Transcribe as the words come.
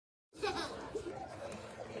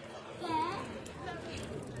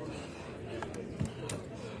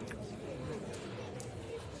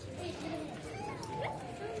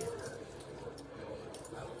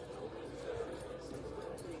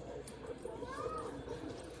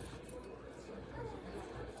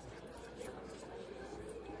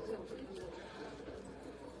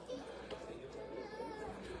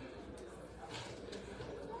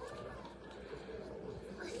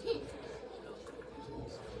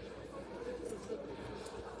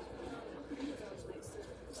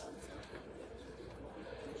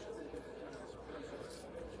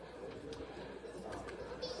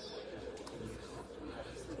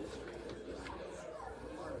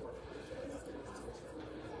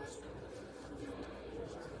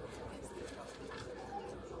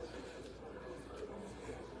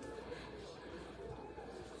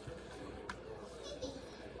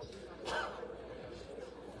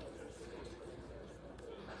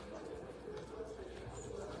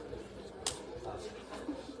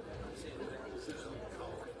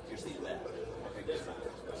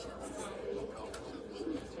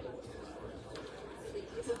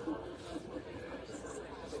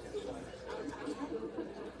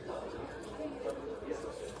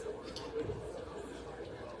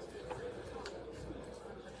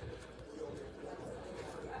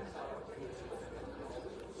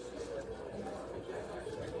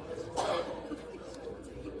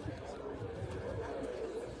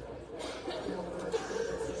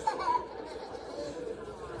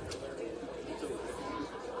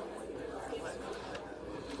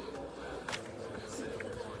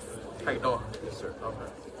Okay.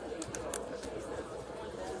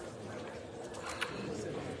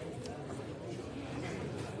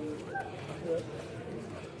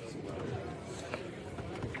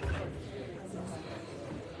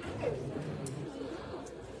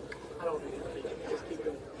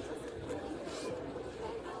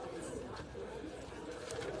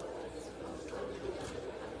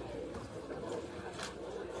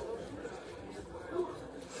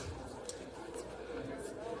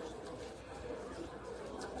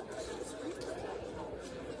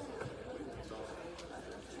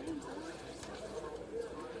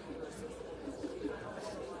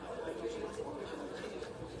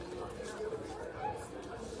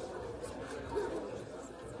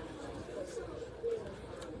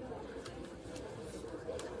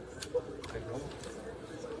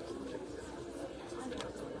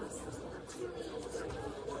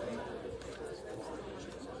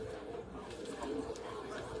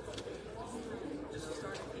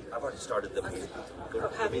 I've already started the meeting.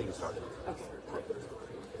 The meeting started. Okay.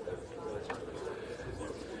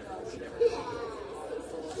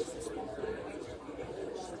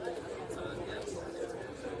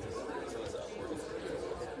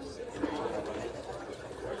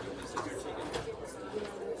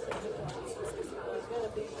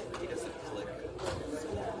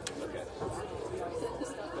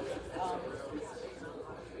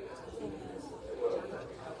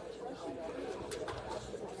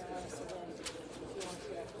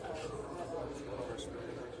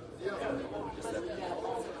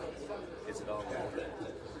 Is it all worth it?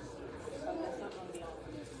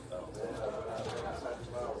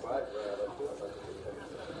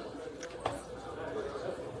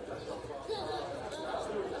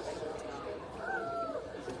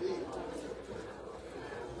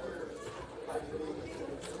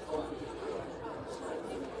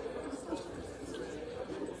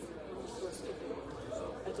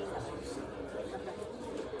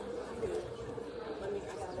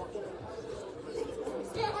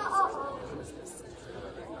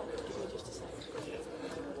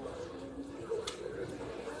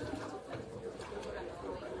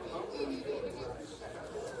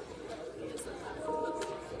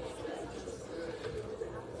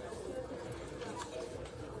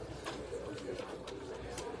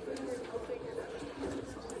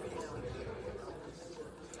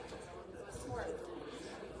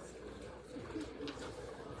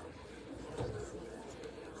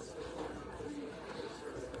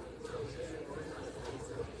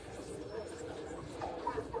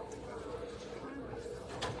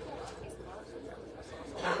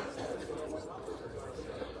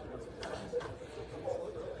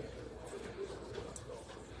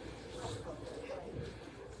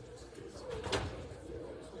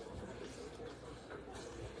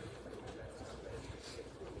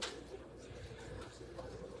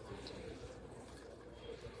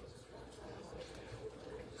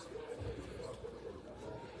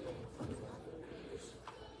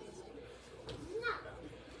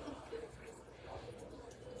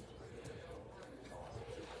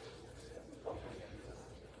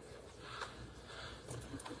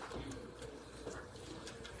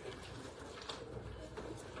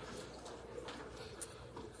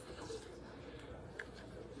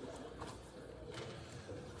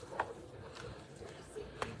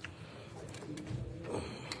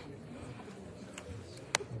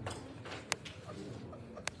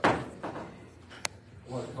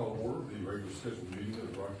 I'd like to call to order the regular scheduled meeting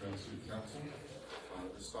of the Rock County City Council.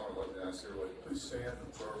 At this time, I'd like to ask everybody, please stand and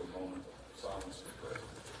observe a moment of silence and prayer.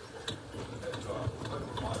 And I'd like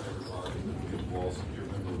to remind everybody that Bill Walls, a dear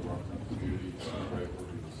member of the Rock County community, he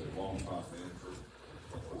was a longtime manager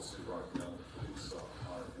for the city of Rock County. Please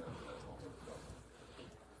honor him at that moment.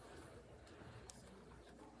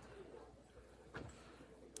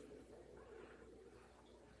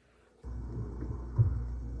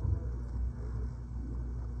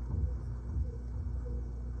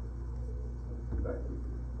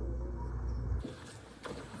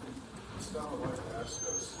 Now I'd like to ask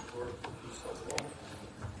us, Lord, please call the roll.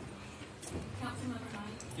 Councilmember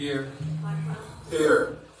Knight. Here. Blackwell.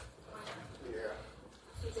 Here. Here.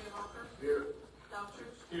 TJ Walker. Here. Belcher.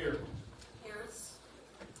 Here. Harris.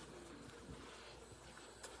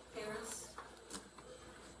 Harris.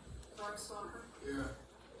 Barkswalker. Yeah.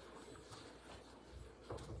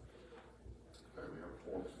 Okay, we have a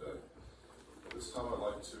form today. This time I'd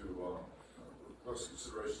like to request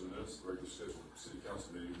consideration of the minutes of the regular scheduled city council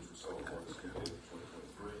meeting, which was held on August 28,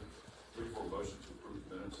 2023. Looking for a motion to approve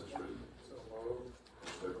the minutes as written. So moved.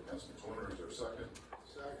 Motion made by Councilman Joyner. Is there a second?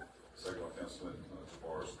 Second. Second by Councilman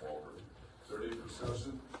Jabars Walker. Is there any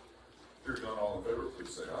discussion? Hearing none, all in favor, please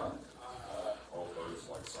say aye. Aye. All opposed.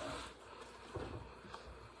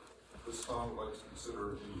 time, I'd like to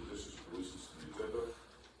consider any additions or deletions to the agenda.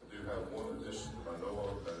 I do have one addition that I know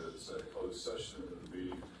of, that is a closed session in the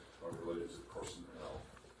meeting related to personnel.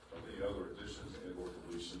 Any other additions and or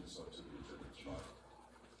deletions to the agenda tonight?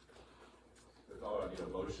 If not, I need a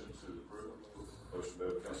motion to approve. Motion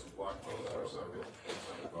made by Councilman Blackwell, is there a second?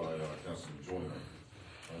 Second by Councilman Joyner.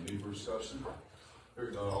 Any further discussion?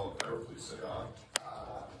 Hearing none, all in favor, please say aye.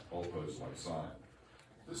 Aye. All opposed, like sign.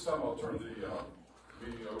 This time I'll turn the meeting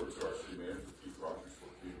over to our city manager, Keith Rogers, for a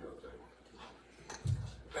community update.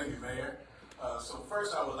 Thank you, Mayor. So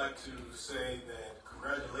first I would like to say that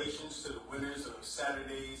congratulations to the winners of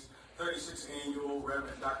Saturday's 36th annual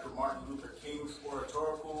Reverend Dr. Martin Luther King's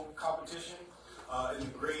oratorical competition. In the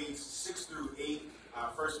grades 6 through 8, our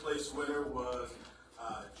first place winner was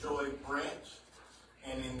Joy Branch.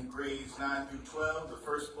 And in grades 9 through 12, the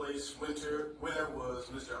first place winner was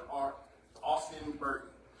Mr. Austin Burton.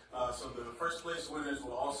 So the first place winners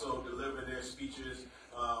will also deliver their speeches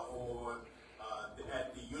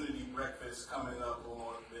at the Unity Breakfast coming up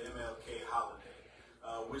on the MLK holiday,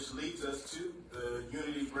 which leads us to the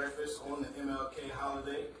Unity Breakfast on the MLK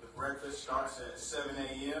holiday. The breakfast starts at 7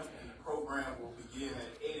 a.m. and the program will begin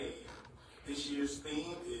at 8 a.m. This year's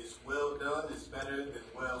theme is "Well Done is Better Than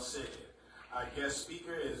Well Said." Our guest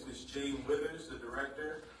speaker is Ms. Jane Withers, the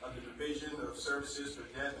Director of the Division of Services for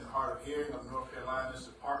Deaf and Hard of Hearing of North Carolina's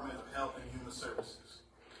Department of Health and Human Services.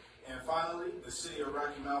 And finally, the City of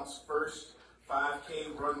Rocky Mount's first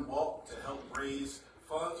 5K Run Walk to help raise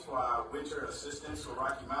funds for our Winter Assistance for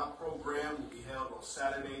Rocky Mount program will be held on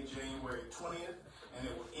Saturday, January 20th, and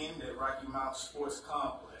it will end at Rocky Mount Sports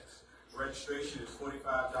Complex. Registration is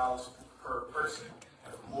 $45 per person.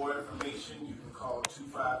 And for more information, you can call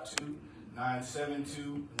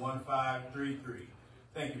 252-972-1533.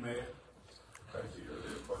 Thank you, Mayor. Thank you. Are there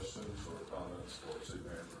any questions or comments for the city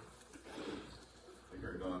manager?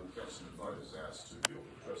 Hearing none, Councilman Knight is asked to be able to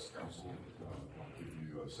address the council. I'll give you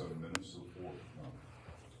 7 minutes for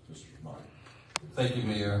Mr. Knight. Thank you,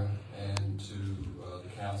 Mayor, and to the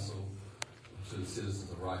council, to the citizens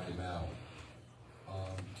of Rocky Mount.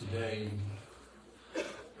 Today,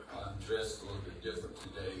 I'm dressed a little bit different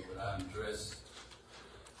today, but I'm dressed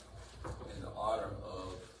in the honor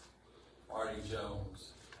of Artie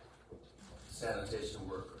Jones, sanitation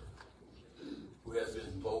worker, who has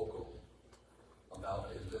been vocal about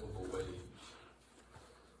a livable wage,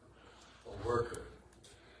 a worker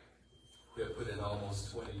who had put in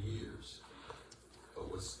almost 20 years, but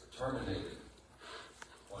was terminated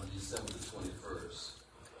on December the 21st,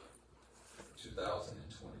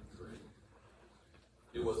 2023.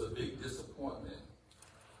 It was a big disappointment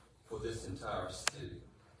for this entire city.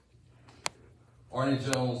 Arnie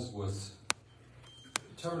Jones was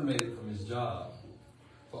terminated from his job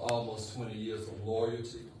for almost 20 years of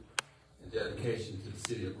loyalty and dedication to the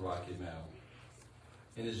city of Rocky Mount.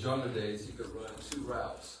 In his younger days, he could run 2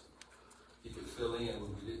 routes. He could fill in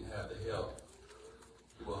when we didn't have the help.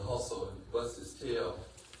 He would hustle and bust his tail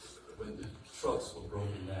when the trucks were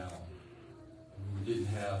broken down. And we didn't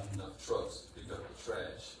have enough trucks to pick up the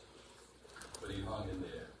trash, but he hung in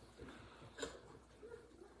there.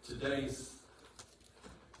 Today's,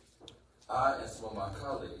 I and some of my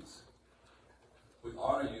colleagues, we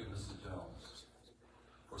honor you, Mr. Jones,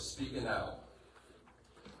 for speaking out,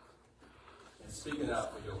 and speaking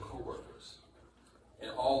out for your coworkers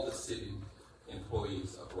and all the city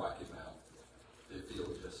employees of Rocky Mount that feel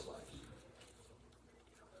just like you.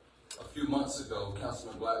 A few months ago,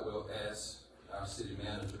 Councilman Blackwell asked our city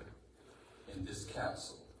manager in this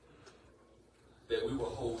council that we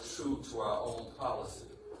will hold true to our own policy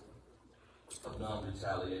of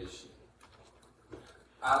non-retaliation.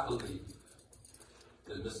 I believe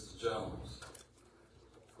that Mr. Jones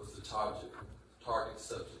was the target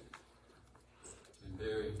subject, and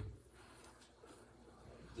very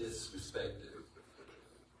disrespected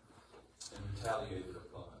and retaliated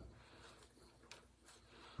upon.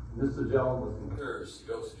 Mr. Jones was encouraged to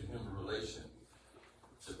go to the Human Relations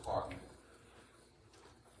Department,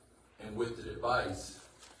 and with the advice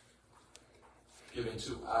given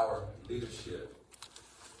to our leadership,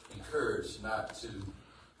 encouraged not to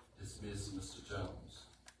dismiss Mr. Jones.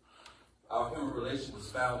 Our Human Relations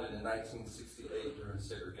was founded in 1968 during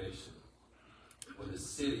segregation, when the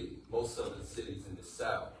city, most of the cities in the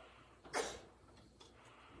South,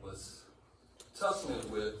 was tussling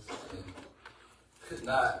with and could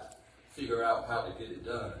not figure out how to get it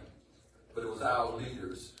done. But it was our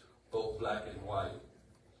leaders, both black and white,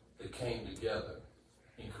 that came together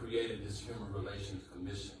and created this Human Relations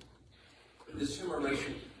Commission. And this Human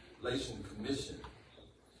Relations Commission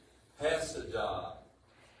has the job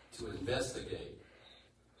to investigate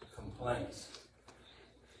complaints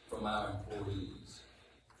from from our employees.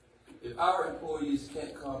 If our employees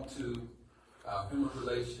can't come to our human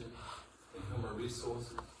relations and human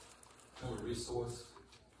resource,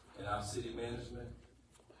 and our city management,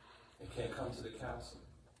 and can't come to the council,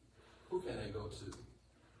 who can they go to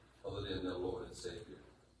other than their Lord and Savior?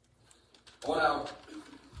 On our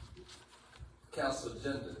council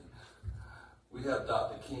agenda, we have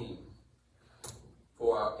Dr. King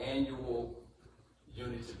for our annual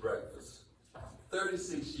Unity Breakfast.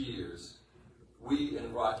 36 years, we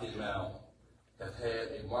in Rocky Mount have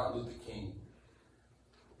had a Martin Luther King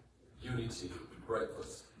Unity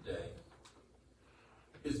Breakfast Day.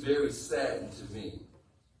 It's very saddening to me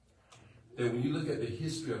that when you look at the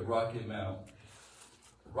history of Rocky Mount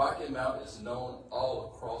is known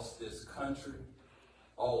all across this country,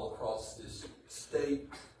 all across this state,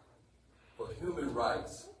 for human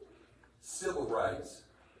rights, civil rights,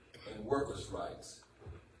 and workers' rights.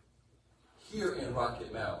 Here in Rocky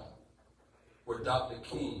Mount, where Dr.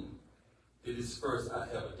 King did his first I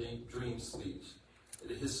Have a Dream speech at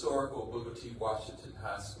the historical Booker T. Washington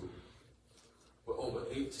High School, with over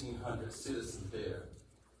 1,800 citizens there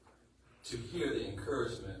to hear the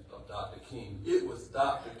encouragement of Dr. King. It was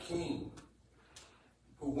Dr. King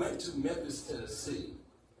who went to Memphis, Tennessee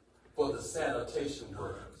for the sanitation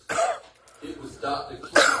workers. It was Dr.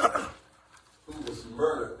 King who was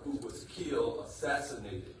murdered, who was killed,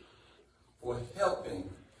 assassinated, for helping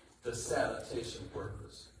the sanitation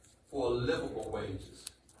workers for livable wages,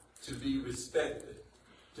 to be respected,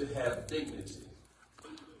 to have dignity.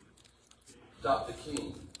 Dr.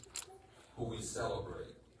 King, who we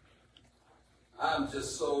celebrate. I'm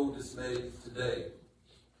just so dismayed today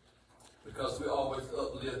because we always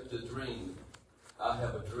uplift the dream. I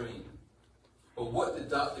have a dream. But what did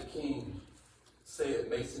Dr. King say at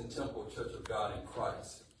Mason Temple Church of God in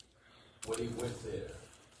Christ when he went there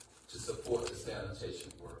to support the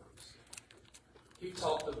sanitation workers? He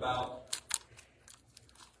talked about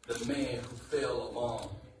the man who fell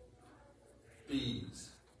among thieves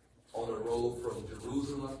on the road from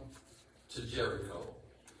Jerusalem to Jericho.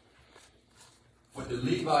 When the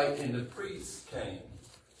Levite and the priest came,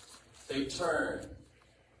 they turned,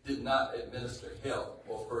 did not administer help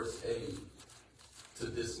or first aid to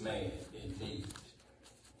this man in need.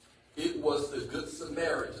 It was the Good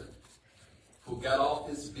Samaritan who got off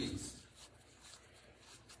his beast.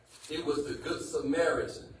 It was the Good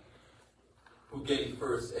Samaritan who gave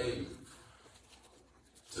first aid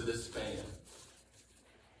to this man.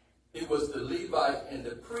 It was the Levite and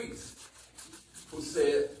the priest who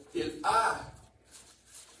said, if I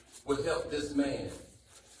would help this man,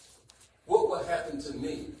 what will happen to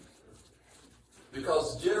me?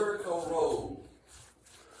 Because Jericho Road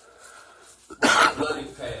was a bloody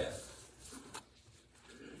path.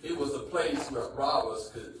 It was a place where robbers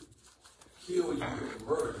could kill you and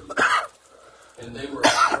murder you, and they were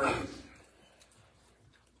afraid.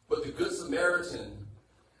 But the Good Samaritan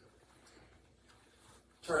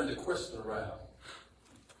turned the question around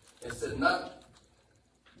and said, not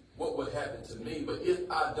what would happen to me, but if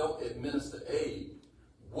I don't administer aid,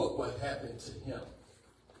 what would happen to him?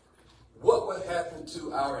 What would happen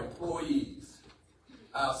to our employees,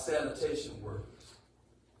 our sanitation workers,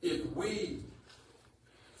 if we,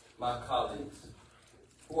 my colleagues,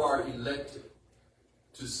 who are elected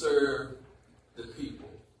to serve the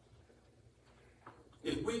people,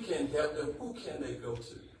 if we can help them, who can they go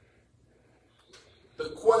to? The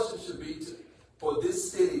question should be for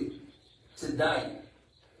this city tonight,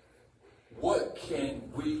 what can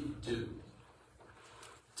we do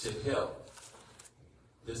to help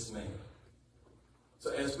this man?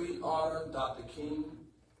 So as we honor Dr. King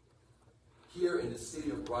here in the city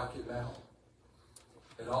of Rocky Mount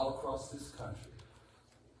and all across this country,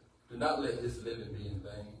 do not let his living be in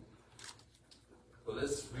vain. But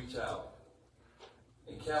let's reach out.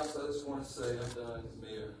 And council, I just want to say, I'm done,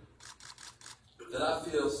 Mayor, that I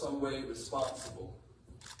feel some way responsible,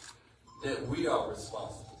 that we are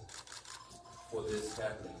responsible for this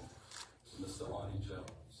happening to Mr. Arnie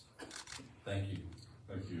Jones. Thank you.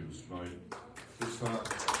 Thank you, Mr. Knight. This time, I'm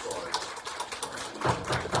sorry.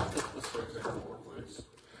 Spectator board, please.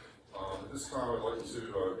 At this time, I'd like to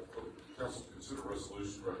council to consider a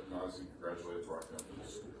resolution recognizing and congratulating the Rocky Mount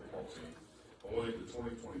Middle School football team on winning the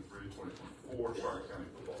 2023-2024 Tri-County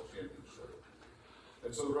Football Championship.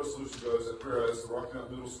 And so the resolution goes that whereas the Rocky Mount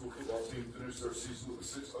Middle School football team finished their season with a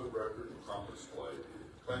 6-0 record in conference play,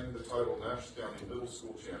 claiming the title Nash County Middle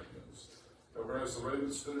School Champions. And whereas the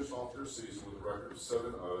Ravens finished off their season with a record of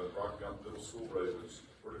 7-0, Rocky Mount Middle School Ravens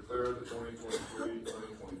were declared the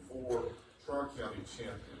 2023-2024 Tri-County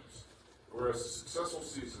Champions. Whereas a successful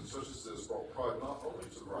season such as this brought pride not only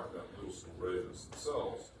to the Rocky Mount Middle School Ravens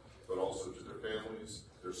themselves, but also to their families,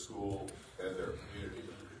 their school, and their community.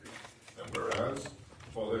 And whereas,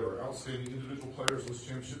 while they were outstanding individual players on this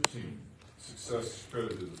championship team, success is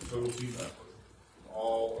credited to the total team effort from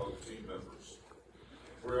all of the team members.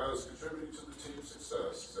 Whereas contributing to the team's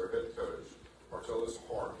success is their head coach, Martellus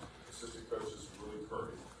Hart, assistant coaches Willie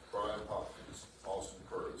Curry, Brian Hopkins, Austin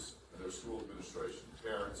Curtis, and their school administration,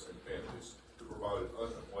 parents, and families who provided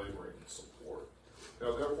unwavering support.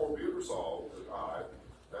 Now therefore be it resolved that I,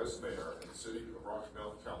 as mayor and the City of Rocky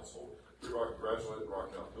Mount Council, hereby congratulate the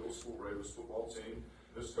Rocky Mount Middle School Ravens football team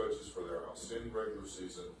and its coaches for their outstanding regular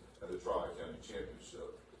season and the Tri-County Championship.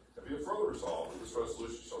 And be it further resolved that this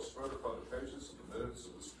resolution shall spread upon the pages of the minutes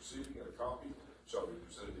of this proceeding, and a copy shall be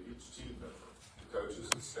presented to each team member, the coaches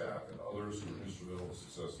and staff, and others who were instrumental in the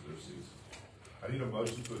success of their season. I need a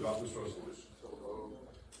motion to adopt this resolution.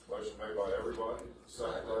 Motion made by everybody,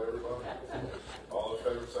 second by everybody. All in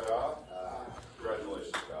favor say aye. Aye.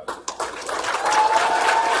 Congratulations, guys.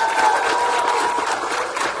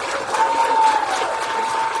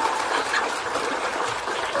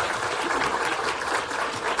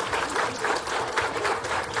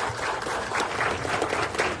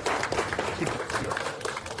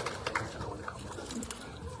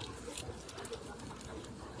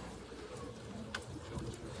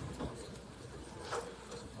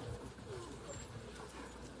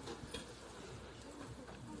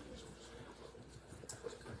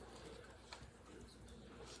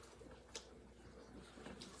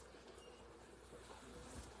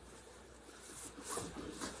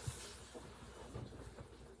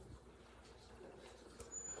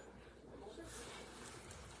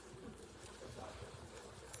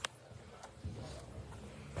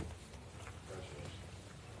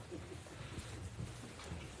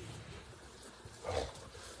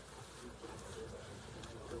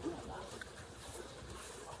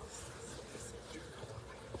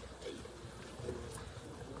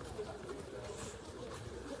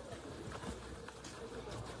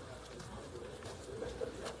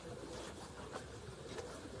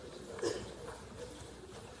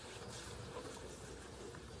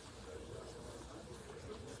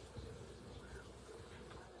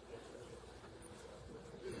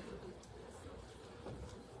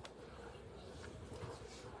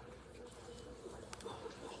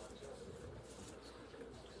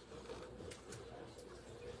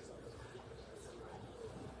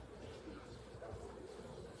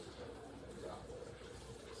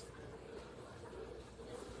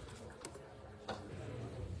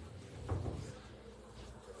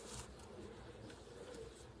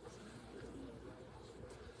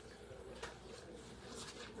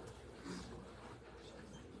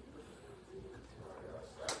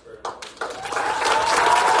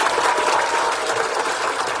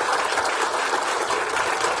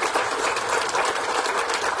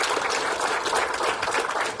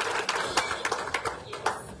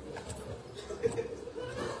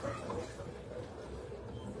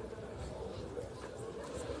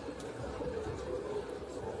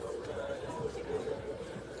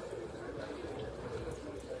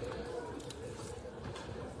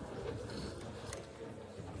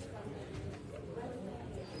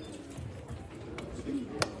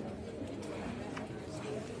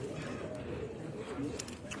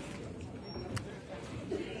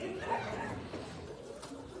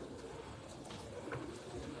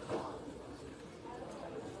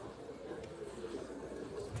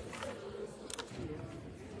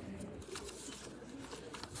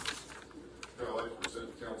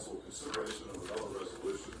 Council consideration of another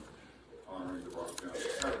resolution honoring the Rocky Mount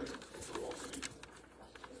Academy football team.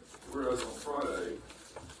 Whereas on Friday,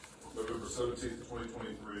 November 17th,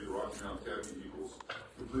 2023, the Rocky Mount Academy Eagles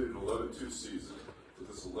completed an 11-2 season with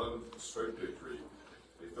its 11th straight victory,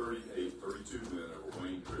 a 38-32 win over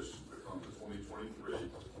Wayne Christian to become the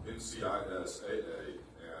 2023 NCISAA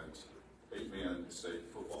and 8-man state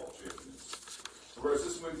football champions. Whereas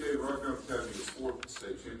this win gave Rocky Mount Academy its 4th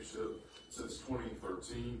state championship since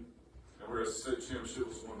 2013, and whereas the state championship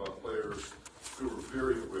was won by players who were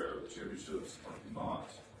very aware that championships are not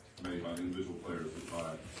made by individual players but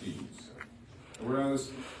by teams. And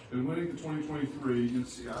whereas in winning the 2023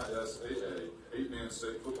 NCISAA 8-man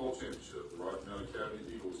state football championship, the Rocky Mount Academy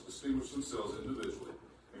Eagles distinguished themselves individually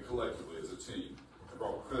and collectively as a team and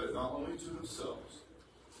brought credit not only to themselves,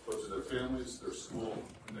 but to their families, their school,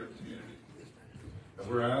 and their community. And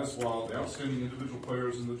whereas, while the outstanding individual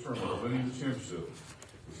players in the tournament winning the championship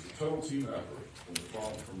was a total team effort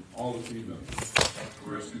from all the team members,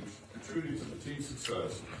 whereas contributing to the team's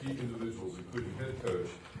success, key individuals including head coach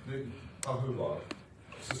Nick Ahula,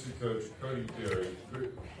 assistant coach Cody Perry,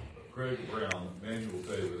 Greg Brown, Manuel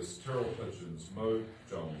Davis, Terrell Hutchins, Mo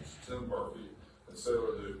Jones, Tim Murphy, and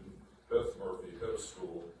Sailor Newton, Beth Murphy, head of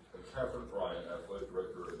school, and Catherine Bryant, athletic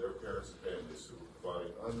director, and their parents and families who are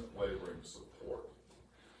providing unwavering support.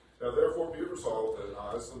 Now therefore be it resolved that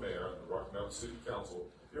I, as the mayor and the Rocky Mountain City Council,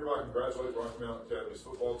 hereby congratulate Rocky Mountain Academy's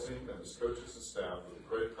football team and its coaches and staff with the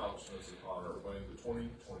great accomplishments in honor of winning the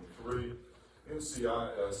 2023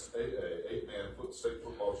 NCIS-AA 8-man state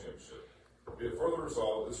football championship. Be it further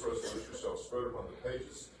resolved, this resolution shall spread upon the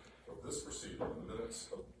pages of this proceeding, the minutes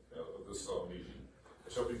of this meeting.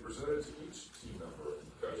 It shall be presented to each team member and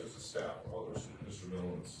coaches and staff while they're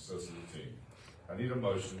instrumental in the success of the team. I need a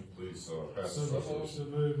motion, please, pass this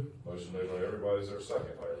resolution. Motion made by everybody. Is there a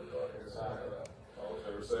second by everybody? All in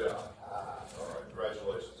favor, say aye. All right,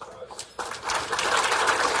 congratulations, guys.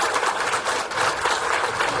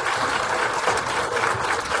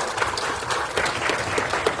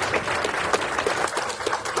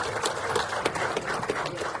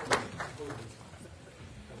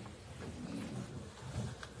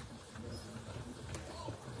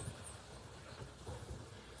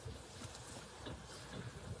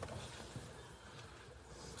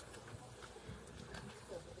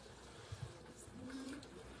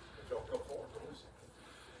 Y'all come forward, please.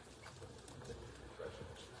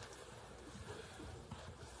 Congratulations.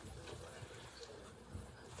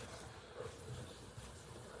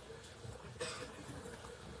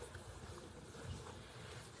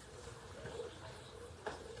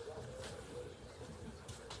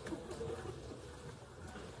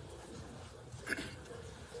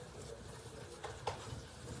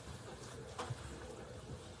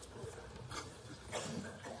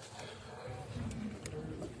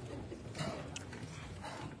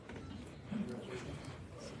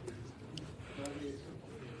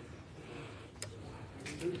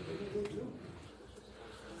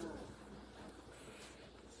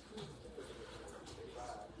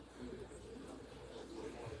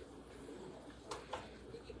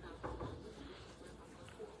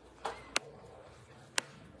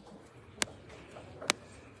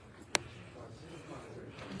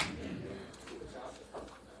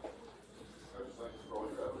 Thank you for all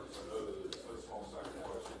your efforts. I know that it's no small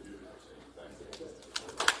sacrifice you do. Thank you.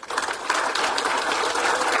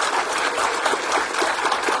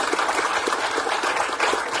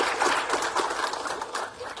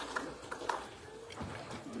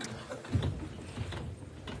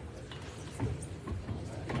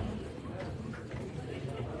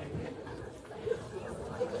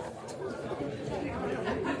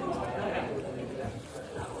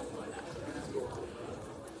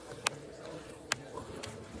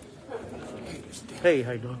 Hey,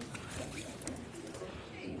 how you doing?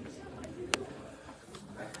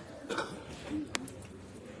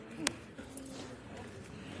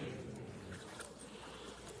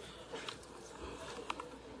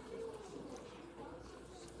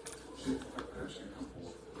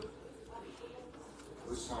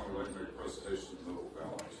 This time we'd like to make a presentation to the middle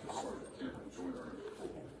balance. Sergeant Cameron Joyner and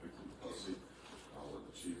Corporal Vicky Hussey. I'll let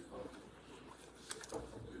the chief do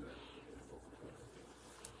that.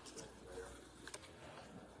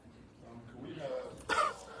 Can we have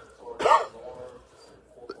Sergeant Warner and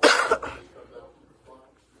Corporal Hussey come down to the front?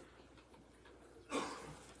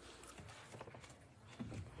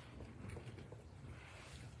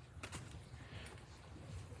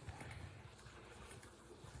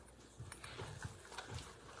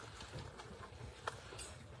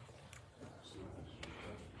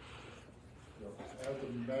 As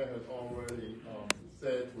the mayor has already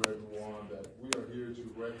said to everyone that we are here to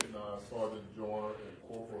recognize Sergeant Joyner and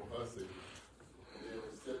Corporal Hussey, the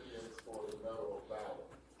recipients for the Medal of Valor.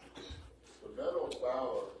 The Medal of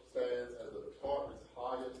Valor stands as the department's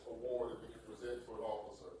highest award that we can present to an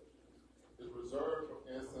officer. It's reserved for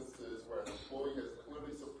instances where an employee has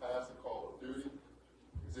clearly surpassed the call of duty,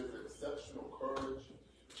 exhibited exceptional courage,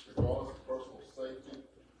 regardless of personal safety,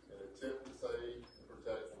 and attempt to save and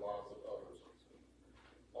protect the lives of others.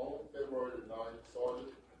 On February the 9th,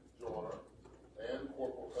 Sergeant Joyner and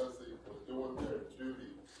Corporal Hussey were doing their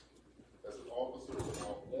duty as an officer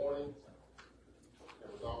without warning and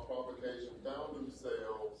without provocation found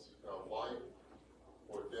themselves in a life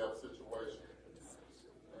or death situation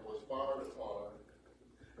and was fired upon,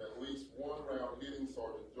 at least one round hitting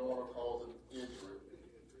Sergeant Joyner causing injury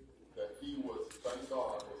that he was, thank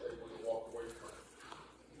God, was able to walk away from.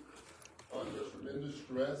 Under tremendous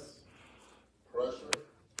stress, pressure,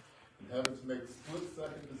 and having to make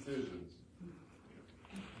split-second decisions,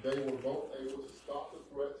 they were both able to stop the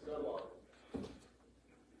threat to their life,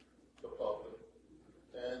 the public,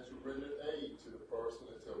 and to render aid to the person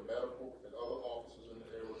until medical and other officers in the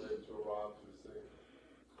area were able to arrive to the scene.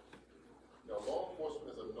 Now, law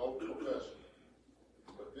enforcement is a noble profession,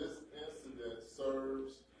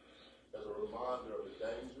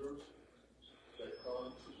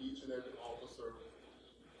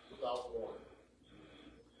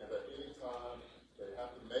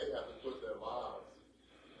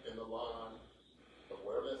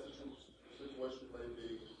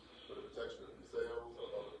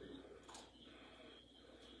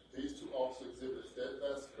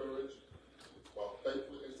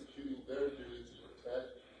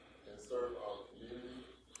 served our community,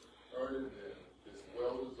 earning them this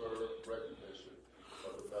well-deserved recognition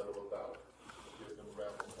of the Medal of Valor. Give them a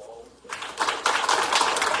round of applause.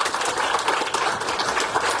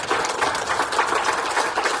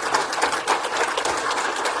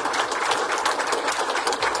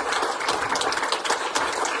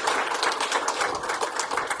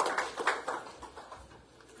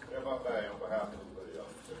 MFA, on behalf of the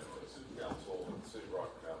City Council and the City of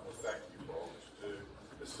Rocky Mount, we thank you for all that you do.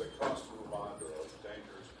 This is a constant reminder of the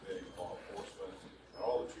dangers of being law enforcement and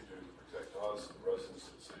all that you do to protect us and the residents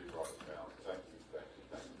of the City of Rocky Mount. Thank you, thank you,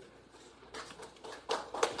 thank you.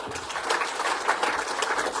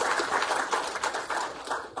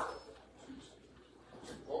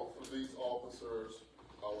 Both of these officers,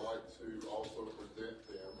 I would like to also present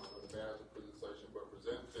them, I'm going to manage the presentation, but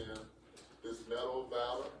present them this Medal of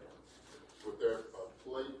Valor with their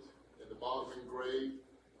plate in the bottom engraved,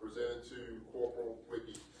 presented to Corporal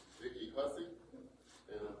Vicky Hussey,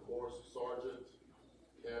 and of course, Sergeant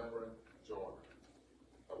Cameron Joyner.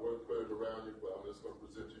 I would put it around you, but I'm just going to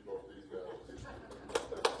present you both these guys.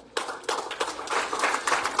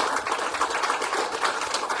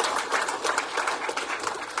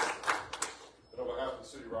 And on behalf of the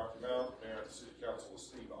City of Rocky Mount, Mayor and the City Council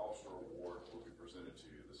Esteemed Officer Award will be presented to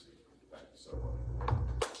you this evening. Thank you so much.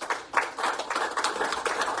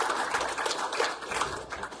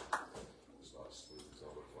 It's not as smooth as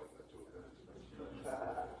I look like that to a minute.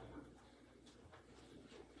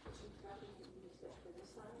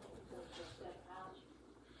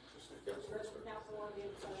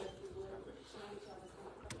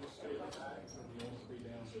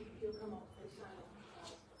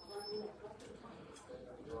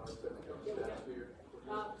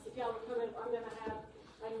 If y'all would come in, I'm gonna have,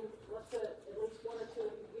 let's put at least one or two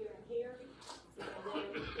of you here and here. And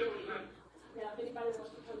then here we go. Now, if anybody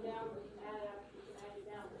wants to come down, we can add you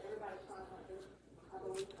down, but everybody's trying to do, I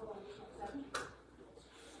believe, hold on just one second.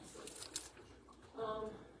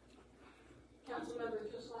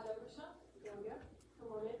 Councilmember, just slide over some. There we go.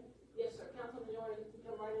 Come on in. Yes, sir. Councilman Joyner, you can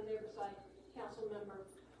come right in there beside Councilmember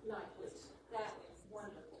Knight, please. That is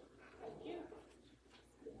wonderful. Thank you.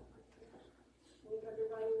 Move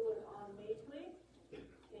everybody would on me, please.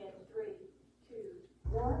 And 3, 2,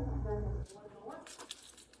 1. One more.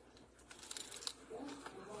 Yeah,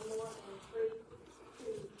 and one more. And 3,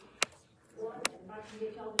 2, 1. And if I can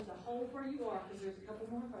get y'all just to hold where you are, because there's a couple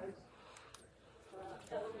more folks.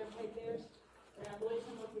 That we're going to take theirs. And I believe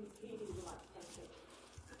some of these PDs would like to take it.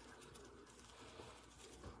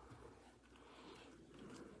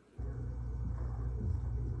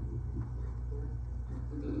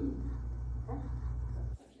 All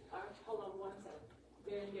right, hold on one second.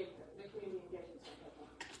 Their engagement, the community engagement.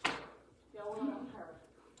 Y'all want on her.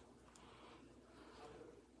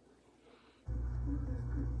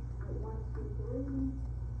 One, two, three.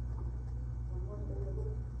 One more, baby.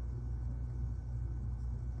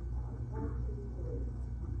 1, 2, 3.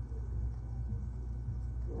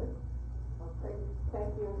 Good. Okay. Thank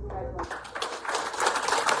you. Congratulations.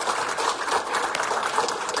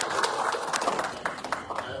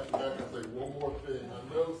 I have to back and say one more thing. I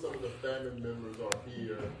know some of the family members are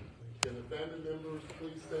here. Can the family members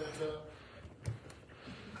please stand up?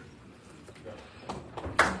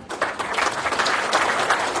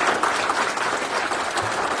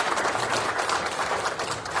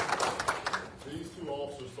 These two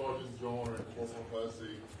officers, Sergeant Joyner and Corporal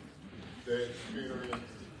Hussey, they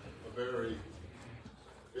experienced a very,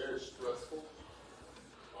 very stressful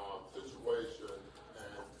situation,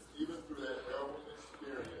 and even through that harrowing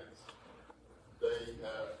experience, they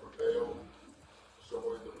have prevailed,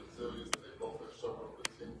 showing the resilience that they both have shown over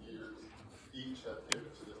 10 years, each have given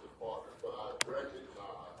to this department. But I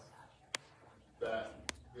recognize that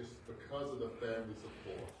it's because of the family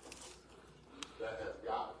support that has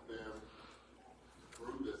gotten them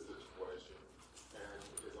through this situation and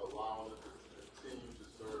is allowing them to continue to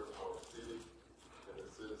serve our city and the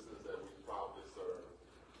citizens that we proudly serve.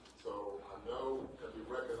 So I know that we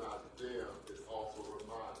recognize them is also a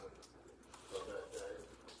reminder of that day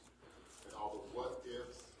and all the what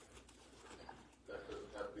ifs that could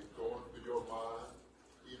have been going through your mind.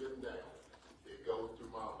 Even now, it goes through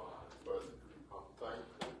my mind, but I'm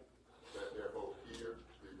thankful that they're both here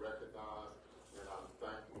to be recognized, and I'm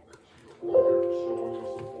thankful that you are here showing your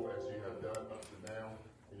support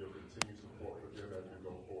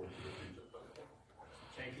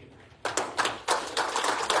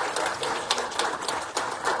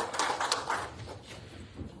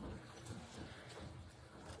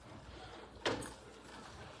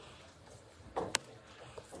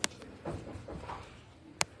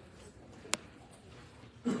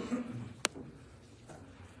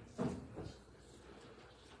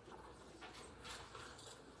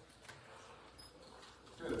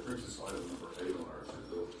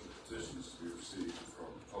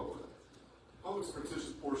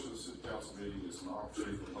meeting is an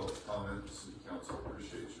opportunity for public comment. The City Council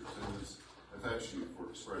appreciates your attendance and thanks you for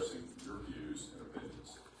expressing your views and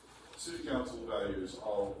opinions. The City Council values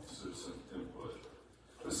all citizen input.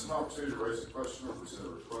 This is an opportunity to raise a question or present a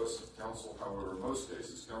request of council. However, in most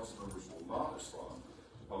cases, council members will not respond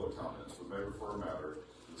to public comments, but may refer a matter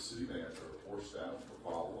to the city manager or staff for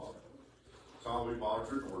follow-up. Time will be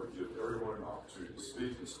monitored in order to give everyone an opportunity to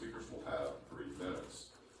speak, and speakers will have 3 minutes.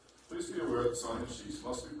 Please be aware that sign-in sheets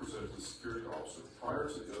must be presented to the security officer prior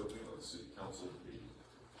to the opening of the City Council meeting.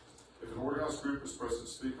 If an organized group is present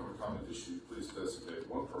to speak on a common issue, please designate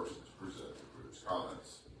one person to present the group's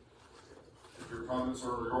comments. If your comments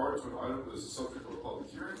are in regard to an item that is the subject of a public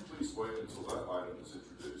hearing, please wait until that item is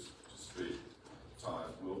introduced to speak.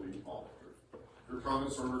 Time will be monitored. If your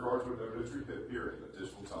comments are in regard to an evidentiary hearing,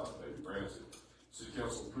 additional time may be granted. City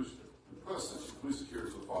Council requests that you please adhere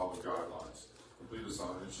to the following guidelines. Complete a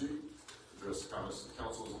sign-in sheet. Address the comments to the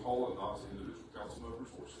council as a whole and not to individual council members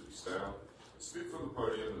or city staff. Speak from the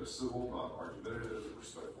podium in a civil, non-argumentative, and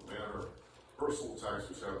respectful manner. Personal attacks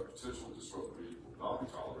which have the potential to disrupt the meeting will not be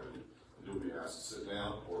tolerated. You'll be asked to sit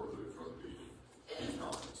down or remove from the meeting. Each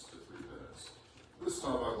comments to 3 minutes. This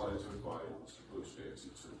time I'd like to invite Mr. Butch Dancy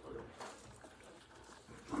to the podium.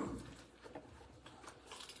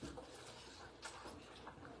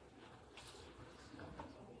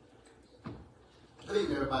 Good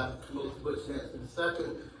evening, everybody. Mr. Butch Dancy II.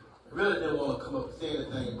 I really didn't want to come up and say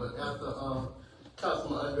anything, but after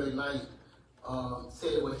Councilman Andre Knight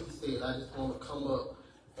said what he said, I just want to come up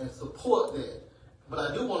and support that. But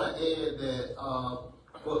I do want to add that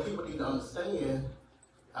what people need to understand,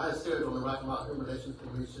 I served on the Rocky Mountain Human Relations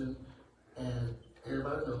Commission, and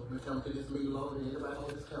everybody knows we come to this meeting longer than anybody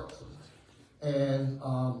on this council. And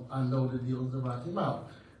I know the dealings of Rocky Mountain.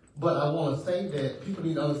 But I want to say that people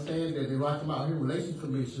need to understand that the Rocky Mountain Human Relations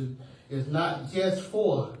Commission is not just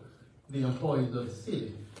for the employees of the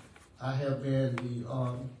city. I have been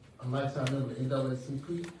a lifetime member of the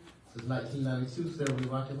NAACP since 1992, serving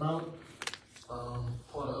Rocky Mountain.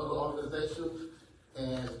 Part of other organizations,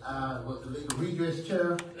 and I was the legal redress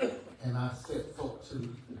chair, and I sent folk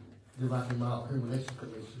to the Rocky Mountain Human Relations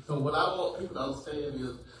Commission. So what I want people to understand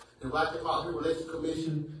is the Rocky Mountain Human Relations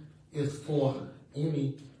Commission is for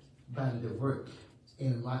anybody that work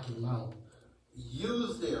in Rocky Mountain.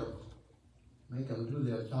 Use them, make them do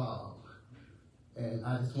their job. And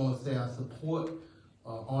I just want to say I support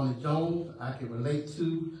Arnie Jones. I can relate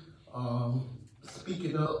to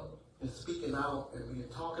speaking up and speaking out and being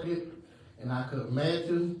talkative, and I could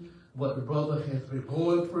imagine what the brother has been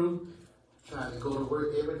going through, trying to go to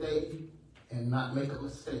work every day and not make a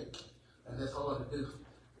mistake. And that's hard to do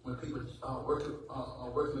when people are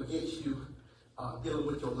working against you, dealing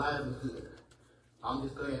with your livelihood. I'm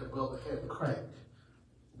just glad the brother had the crack.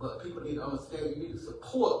 But people need to understand you need to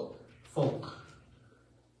support folk.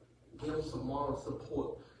 Give them some moral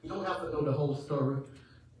support. You don't have to know the whole story,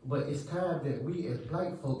 but it's time that we as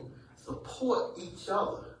black folk support each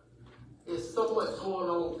other. There's so much going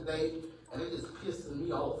on today, and it just pisses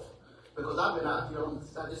me off. Because I've been out here,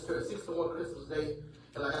 I just turned 61 Christmas Day,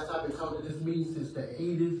 and like I said, I've been coming to this meeting since the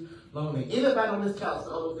 80s, longer than anybody on this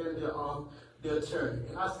council other than their attorney.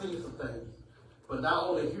 And I've seen some things, but not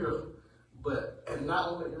only here, and not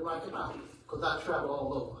only in Rocky Mountain, because I travel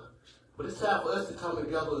all over. But it's time for us to come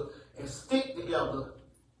together and stick together.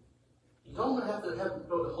 You don't have to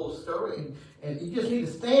know the whole story, and you just need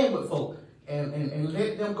to stand with folk and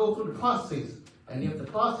let them go through the process. And if the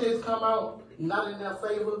process come out not in their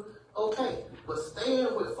favor, okay, but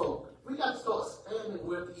stand with folk. We got to start standing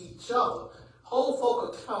with each other. Hold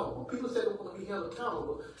folk accountable. People say they want to be held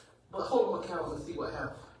accountable, but hold them accountable and see what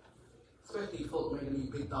happens. Especially folk making these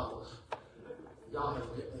big dollars. Y'all have a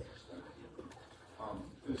good day.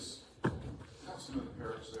 Is Councilman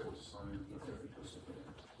Harris able to sign in? Okay, just a minute.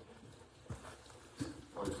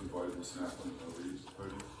 I'd like to invite Ms. Naplin over to the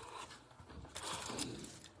podium.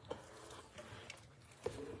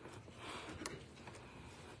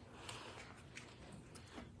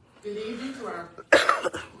 Good evening to our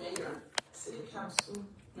mayor, city council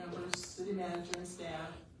members, city manager, and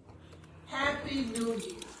staff. Happy New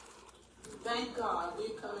Year. Thank God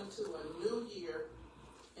we've come into a new year,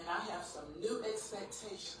 and I have some new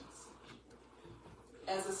expectations.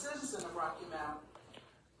 As a citizen of Rocky Mount,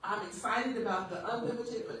 I'm excited about the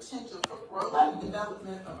unlimited potential for growth and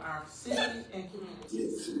development of our city and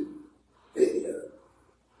communities.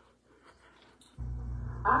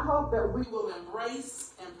 I hope that we will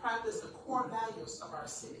embrace and practice the core values of our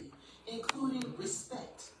city, including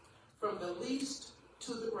respect from the least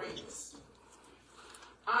to the greatest.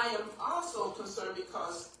 I am also concerned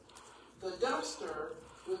because the dumpster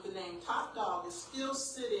with the name Top Dog is still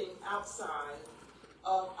sitting outside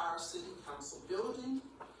of our city council building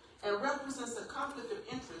and represents a conflict of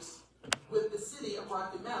interest with the city of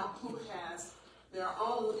Rocky Mount, who has their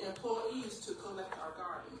own employees to collect our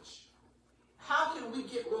garbage. How can we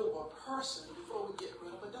get rid of a person before we get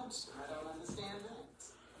rid of a dumpster? I don't understand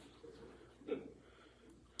that.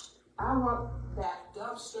 I want that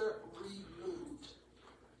dumpster removed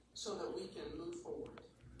so that we can move forward.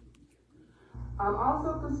 I'm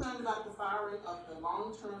also concerned about the firing of the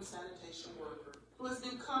long-term sanitation worker who has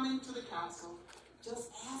been coming to the council just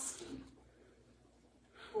asking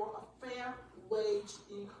for a fair wage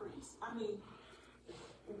increase. I mean,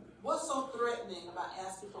 what's so threatening about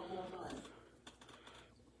asking for more money?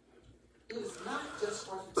 It is not just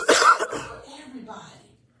for himself, but for everybody.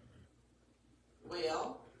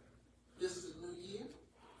 Well, this is a new year,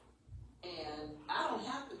 and I don't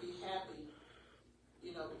have to be happy,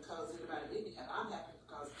 because everybody made me happy. I'm happy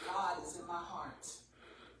because God is in my heart,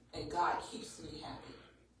 and God keeps me happy.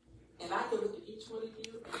 And I can look at each one of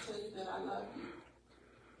you and tell you that I love you.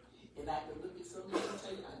 And I can look at some of you and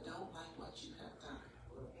tell you I don't like what you have done.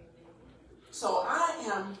 So I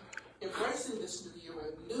am embracing this new year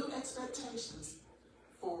with new expectations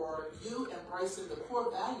for you embracing the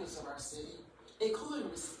core values of our city, including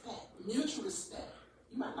respect, mutual respect.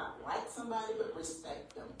 You might not like somebody, but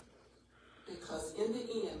respect them. Because in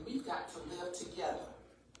the end, we've got to live together.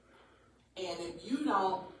 And if you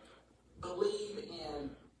don't believe in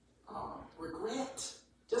regret,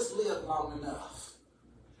 just live long enough.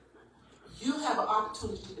 You have an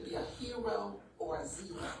opportunity to be a hero or a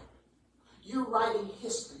zero. You're writing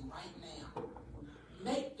history right now.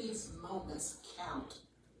 Make these moments count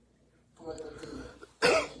for the good.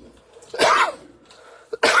 Thank you.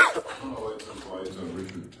 I'd like to invite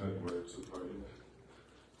Richard Tedway to the podium.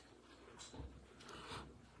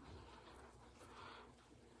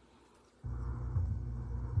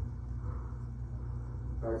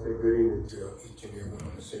 I say good evening to each and every one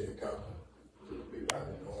on the city council, to the people out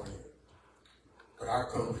in the audience. But I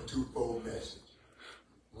come with twofold message.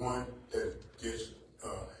 One that just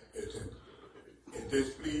it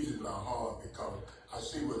displeases my heart because I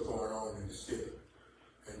see what's going on in the city.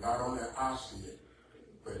 And not only I see it,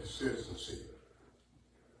 but the citizens see it.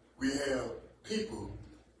 We have people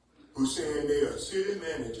who saying they are city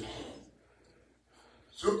managers,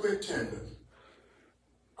 superintendents,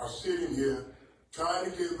 are sitting here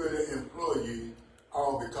trying to get rid of employees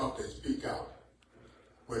all because they speak out.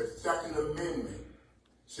 But the Second Amendment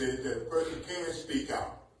says that a person can speak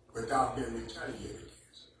out without being retaliated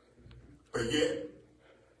against. But yet,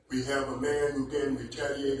 we have a man who's been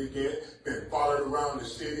retaliated against, been followed around the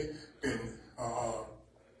city, been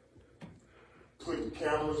putting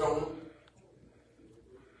cameras on him,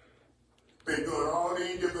 been doing all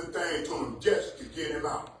these different things to him just to get him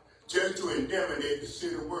out, just to intimidate the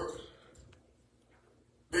city workers.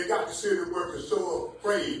 They got the city workers so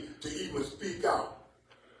afraid to even speak out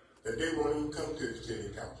that they won't even come to the city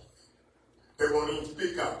council. They won't even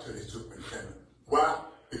speak out to the superintendent. Why?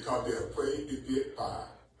 Because they're afraid to get fired.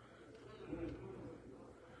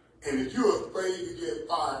 And if you're afraid to get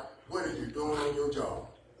fired, what are you doing on your job?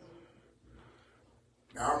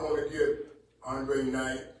 Now I want to give Andre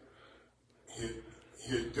Knight his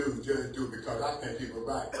due, just due, because I think he was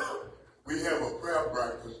right. We have a prayer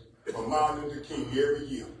breakfast for Martin Luther King every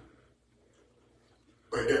year.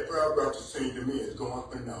 But that prayer breakfast seems to me is going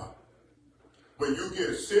for naught. When you get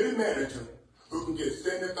a city manager who can get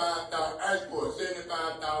ask for a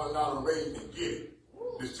 $75,000 raise and get it,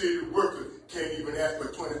 the city worker can't even ask for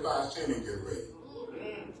 25 cents and get a raise.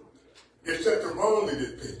 There's something wrong with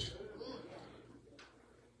this picture.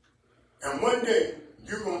 And one day,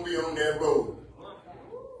 you're going to be on that road.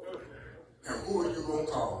 And who are you going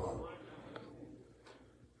to call on?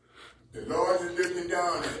 The Lord is looking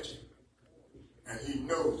down at you. And he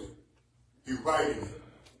knows it. He's writing it.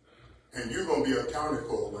 And you're going to be accounted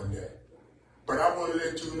for one day. But I want to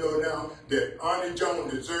let you know now that Arnie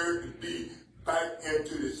Jones deserves to be back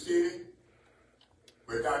into the city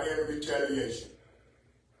without any retaliation.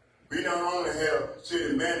 We don't only have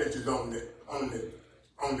city managers on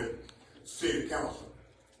the city council.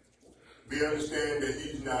 We understand that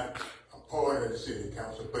he's not a part of the city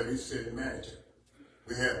council, but he's city manager.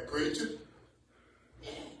 We have preachers,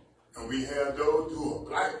 and we have those who are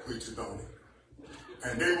black preachers on it.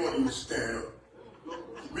 And they won't even stand up.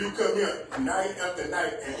 We come here night after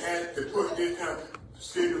night and ask to put this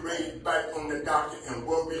city rate back on the docket, and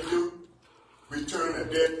what we do, we turn a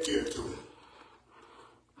deaf ear to it.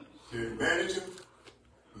 City manager,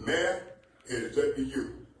 mayor, it is up to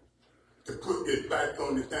you to put this back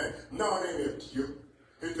on the thing. No, it ain't up to you.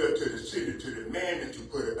 It's up to the city, to the man that you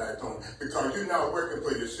put it back on. Because you're not working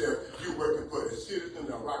for yourself, you're working for the citizens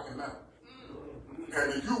of Rocky Mount.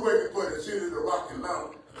 And if you're working for the citizens of Rocky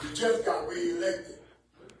Mount, you just got reelected.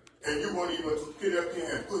 And you won't even get up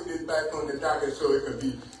here and put this back on the docket so it can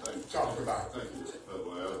be talked about. Thank you, Mr.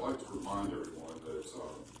 Pedway. I'd like to remind everyone that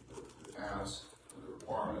the ask, the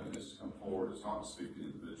requirement is to come forward is not to speak to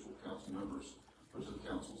individual council members, but to the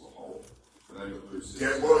council as a whole. And that includes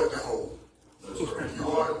That was the whole. No, sir. You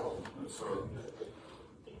are the whole. No, sir.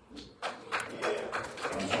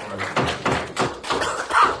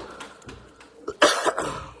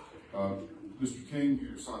 Mr. King,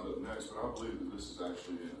 you're signed up next, but I believe that this is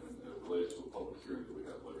actually related to a public hearing that we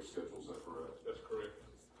have later scheduled. Is that correct? That's correct.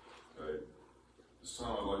 Okay. This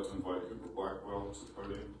time I'd like to invite Cooper Blackwell to the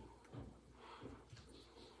podium.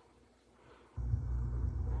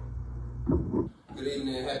 Good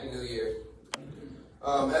evening and Happy New Year.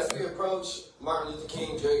 As we approach Martin Luther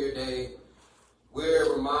King Jr. Day,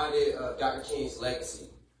 we're reminded of Dr. King's legacy.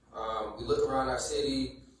 We look around our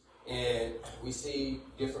city and we see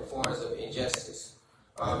different forms of injustice.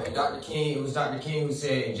 And it was Dr. King who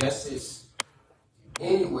said injustice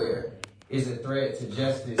anywhere is a threat to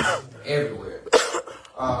justice everywhere.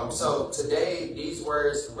 So today, these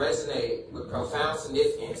words resonate with profound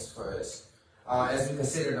significance for us as we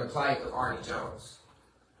consider the plight of Arnie Jones.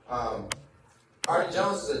 Arnie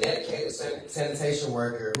Jones is a dedicated sanitation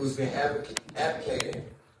worker who's been advocating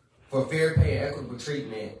for fair pay and equitable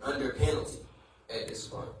treatment under penalty at this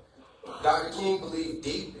point. Dr. King believed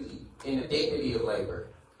deeply in the dignity of labor,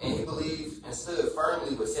 and he believed and stood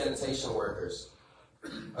firmly with sanitation workers,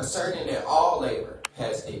 asserting that all labor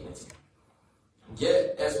has dignity.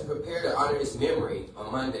 Yet, as we prepare to honor his memory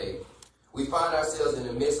on Monday, we find ourselves in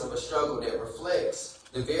the midst of a struggle that reflects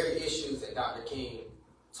the very issues that Dr. King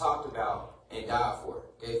talked about and died for,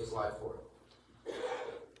 gave his life for.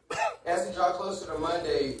 As we draw closer to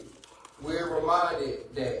Monday, we're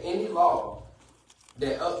reminded that any law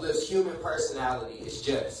that uplifts human personality is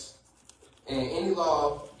just, and any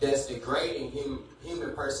law that's degrading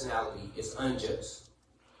human personality is unjust.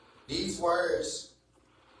 These words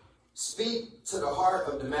speak to the heart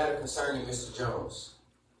of the matter concerning Mr. Jones,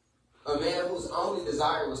 a man whose only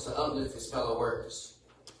desire was to uplift his fellow workers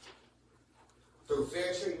through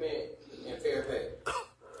fair treatment and fair pay.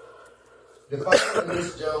 The firing of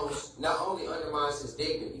Mr. Jones not only undermines his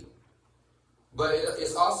dignity, but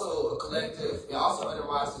it also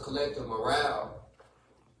undermines the collective morale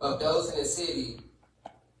of those in the city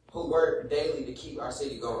who work daily to keep our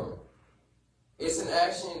city going. It's an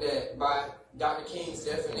action that, by Dr. King's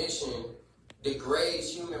definition,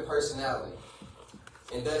 degrades human personality,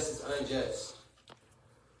 and thus is unjust.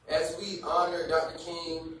 As we honor Dr.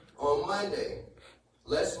 King on Monday,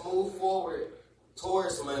 let's move forward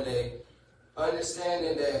towards Monday,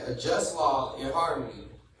 understanding that a just law in harmony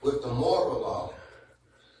with the moral law,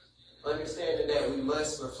 understanding that we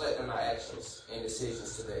must reflect on our actions and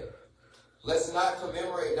decisions today. Let's not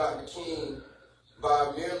commemorate Dr. King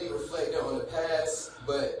by merely reflecting on the past,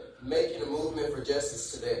 but making a movement for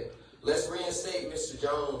justice today. Let's reinstate Mr.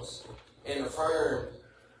 Jones and affirm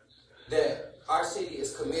that our city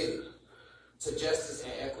is committed to justice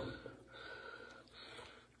and equity.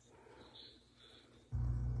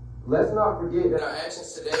 Let's not forget that our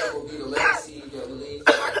actions today will be the legacy that we leave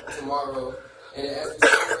tomorrow. And as we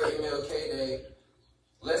celebrate MLK Day,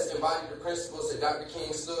 let's embody the principles that Dr.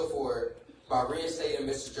 King stood for by reinstating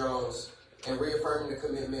Mr. Jones and reaffirming the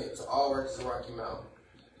commitment to all workers in Rocky Mount.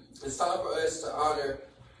 It's time for us to honor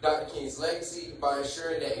Dr. King's legacy by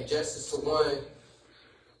ensuring that injustice to one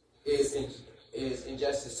is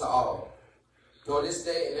injustice to all. On this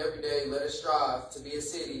day and every day, let us strive to be a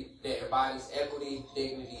city that embodies equity,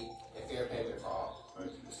 dignity, and fair payment for all.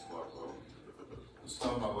 Thank you, Mr. Blackwell. This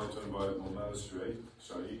time I'd like to invite Mohammed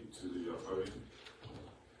Shaheed to the podium.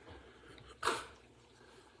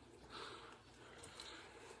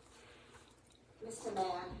 Mr.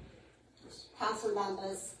 Mayor, council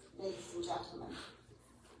members, ladies and gentlemen.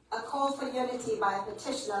 A call for unity by a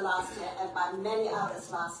petitioner last year and by many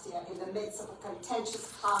others last year in the midst of a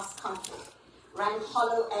contentious class conflict rang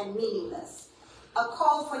hollow and meaningless. A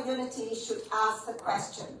call for unity should ask the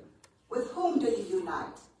question, with whom do you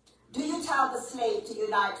unite? Do you tell the slave to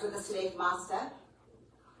unite with the slave master?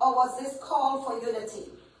 Or was this call for unity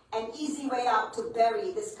an easy way out to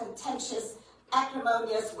bury this contentious,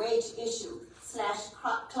 acrimonious wage issue /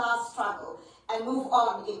 class struggle and move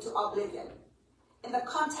on into oblivion? In the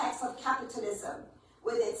context of capitalism,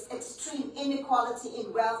 with its extreme inequality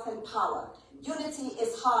in wealth and power, unity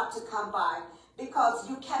is hard to come by because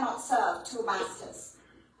you cannot serve two masters.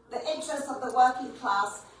 The interests of the working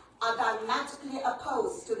class are diametrically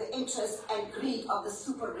opposed to the interests and greed of the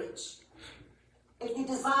super rich. If you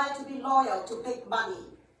desire to be loyal to big money,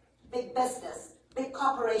 big business, big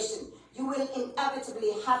corporation, you will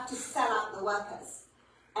inevitably have to sell out the workers.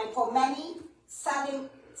 And for many, selling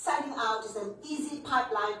out is an easy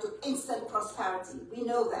pipeline to instant prosperity. We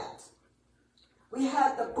know that. We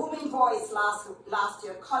heard the booming voice last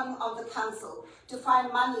year calling on the council to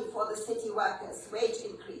find money for the city workers' wage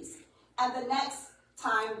increase. And the next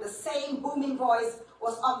time, the same booming voice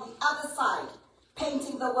was on the other side,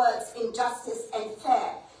 painting the words injustice and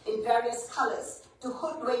fair in various colors to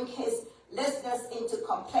hoodwink his listeners into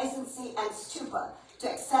complacency and stupor, to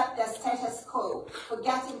accept their status quo,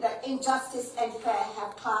 forgetting that injustice and fair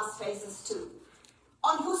have class faces too.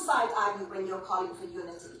 On whose side are you when you're calling for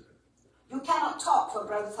unity? You cannot talk for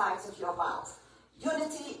both sides of your mouth.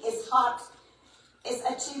 Unity is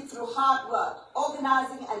achieved through hard work,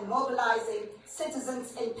 organizing and mobilizing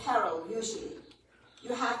citizens in peril, usually.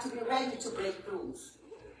 You have to be ready to break rules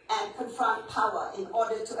and confront power in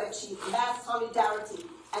order to achieve mass solidarity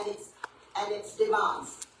and its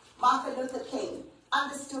demands. Martin Luther King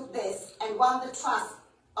understood this and won the trust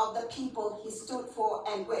of the people he stood for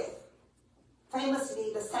and with,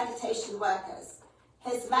 famously the sanitation workers.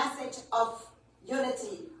 His message of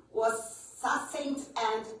unity was succinct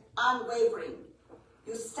and unwavering.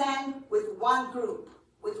 You stand with one group,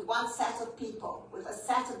 with one set of people, with a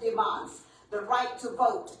set of demands: the right to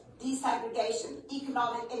vote, desegregation,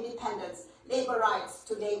 economic independence, labor rights,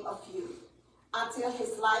 to name a few. Until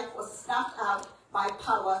his life was snuffed out by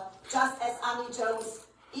power, just as Annie Jones'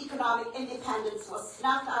 economic independence was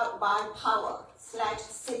snuffed out by power /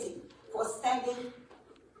 city for standing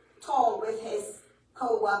tall with his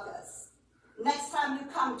co-workers. Next time you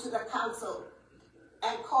come to the council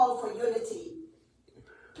and call for unity,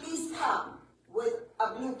 please come with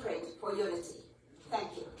a blueprint for unity. Thank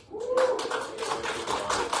you.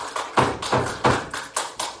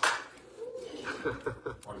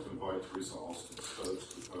 I'd like to invite Teresa Austin Stokes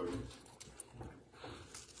to the podium.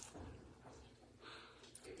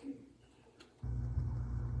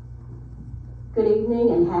 Good evening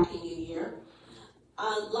and Happy New Year.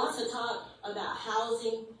 Lots of talk about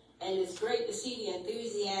housing, and it's great to see the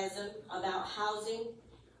enthusiasm about housing,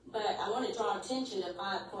 but I want to draw attention to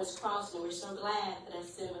 5 Points Crossing. We're so glad that I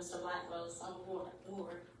see Mr. Blackwell on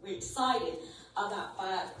board. We're excited about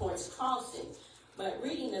 5 Points Crossing. But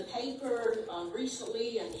reading the paper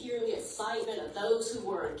recently and hearing the excitement of those who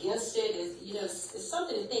were against it is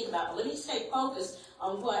something to think about. But let me stay focused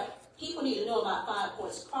on what people need to know about 5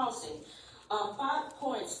 Points Crossing. 5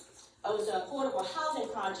 Points was an affordable housing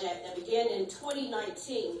project that began in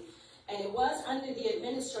 2019, and it was under the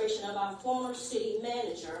administration of our former city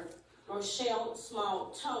manager, Rochelle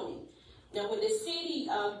Small-Toney. Now, when the city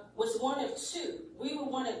was one of two, we were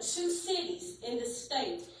one of 2 cities in the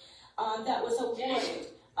state that was awarded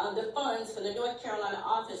the funds for the North Carolina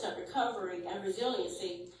Office of Recovery and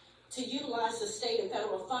Resiliency to utilize the state and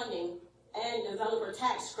federal funding and developer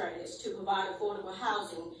tax credits to provide affordable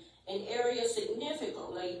housing in areas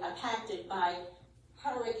significantly impacted by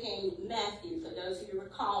Hurricane Matthew. For those of you who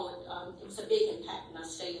recall, it was a big impact in our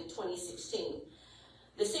state in 2016.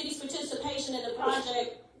 The city's participation in the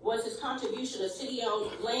project was its contribution of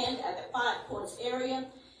city-owned land at the 5 Points area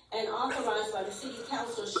and authorized by the City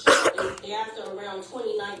Council shortly thereafter around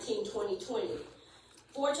 2019-2020.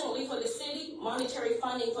 Fortunately for the city, monetary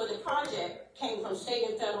funding for the project came from state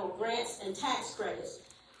and federal grants and tax credits.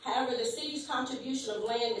 However, the city's contribution of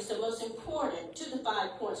land is the most important to the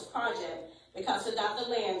 5 Points project because without the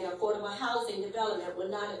land, the affordable housing development would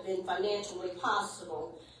not have been financially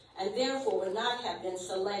possible and therefore would not have been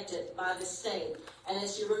selected by the state. And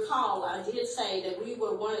as you recall, I did say that we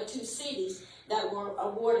were one of 2 cities that were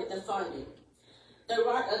awarded the funding.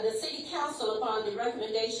 The City Council, upon the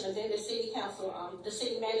recommendation of the City Council, the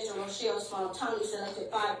City Manager Rochelle Small-Toney selected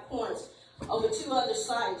 5 Points over 2 other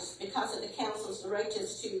sites because of the Council's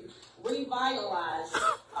directives to revitalize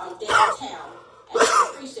downtown and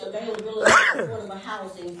increase the availability of affordable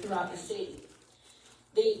housing throughout the city.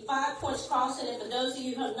 The 5 Points Crossing, and for those of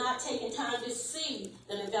you who have not taken time to see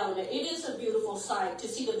the development, it is a beautiful sight to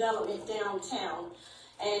see development downtown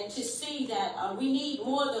and to see that we need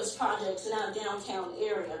more of those projects in our downtown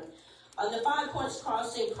area. The 5 Points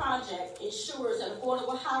Crossing project ensures that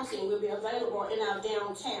affordable housing will be available in our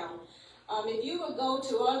downtown. If you would go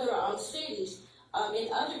to other cities, in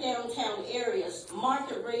other downtown areas,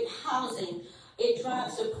 market rate housing, it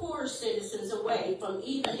drives the poor citizens away from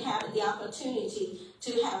even having the opportunity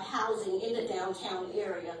to have housing in the downtown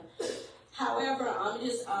area. However, it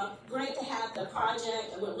is great to have the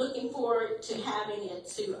project, and we're looking forward to having it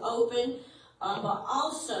to open But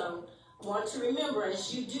also want to remember,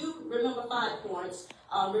 as you do remember 5 points,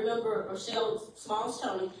 remember Rochelle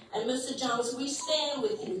Smalls-Tony and Mr. Jones, we stand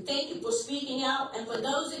with you. Thank you for speaking out. And for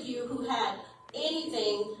those of you who had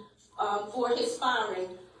anything for his firing,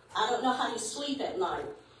 I don't know how you sleep at night.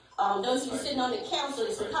 Those of you sitting on the council,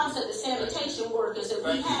 it's because of the sanitation workers that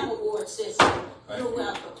we have a ward system. You're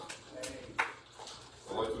welcome.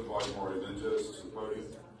 I'd like to invite Marty Venges to the podium.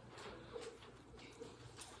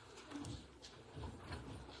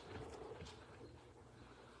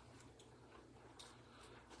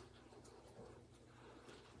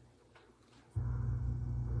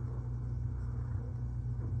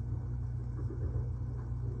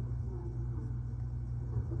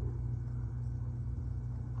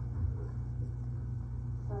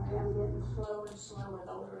 Sorry, I'm getting slower and slower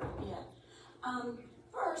the older I get.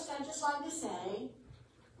 First, I'd just like to say,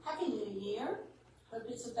 Happy New Year. Hope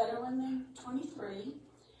it's a better one than 23.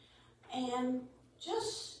 And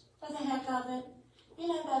just for the heck of it, you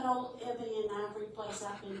know that old ebony and ivory place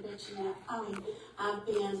I've been bitching at? I've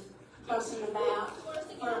been fussing about for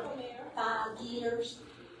 5 years.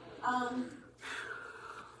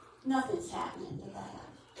 Nothing's happening to that,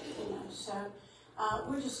 you know, so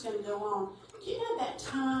we're just going to go on. Do you know that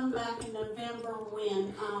time back in November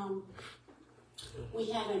when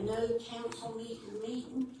we had a no council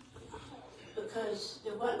meeting because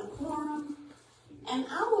there wasn't a quorum? And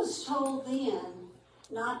I was told then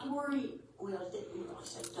not to worry. Well, I didn't really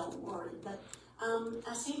say don't worry, but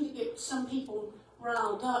I seemed to get some people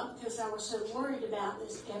riled up because I was so worried about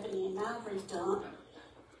this ebony and ivory dump.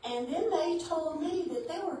 And then they told me that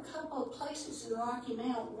there were a couple of places in Rocky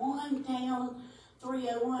Mount, one down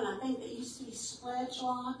 301, I think that used to be Sledge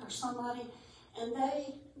Lock or somebody, and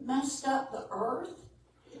they messed up the earth.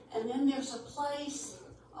 And then there's a place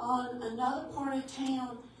on another part of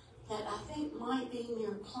town that I think might be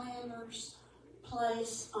near Planner's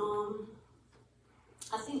place.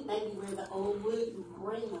 I think maybe where the old Wooten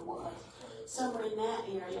Marina was, somewhere in that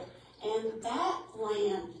area. And that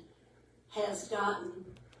land has gotten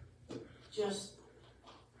just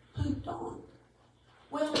pooped on.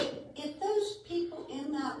 Well, if those people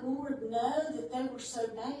in that ward know that they were so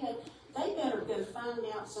bad, they better go find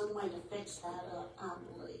out some way to fix that up, I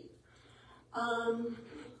believe.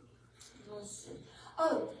 Let's see.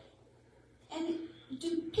 Oh, and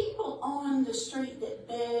do people on the street that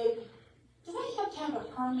beg, do they have to have a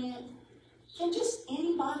permit? Can just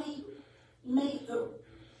anybody make a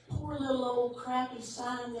poor little old crappy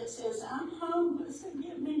sign that says, I'm homeless and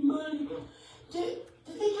give me money?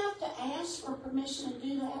 Do they have to ask for permission to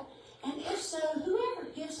do that? And if so, whoever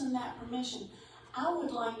gives them that permission, I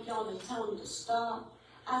would like y'all to tell them to stop.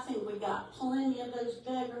 I think we got plenty of those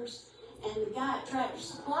beggars. And the guy at Tractor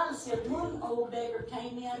Supply said one old beggar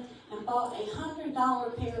came in and bought a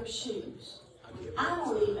 $100 pair of shoes. I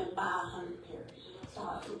don't even buy 100 pairs.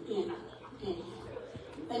 You know, anyhow.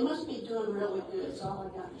 They must be doing really good, is all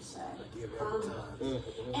I got to say.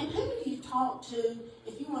 And who do you talk to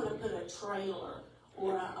if you want to put a trailer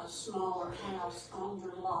or a smaller house on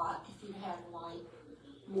your lot if you have like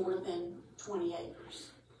more than 20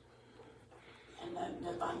 acres? And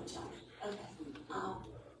nobody tell me. Okay,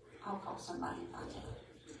 I'll call somebody if I can.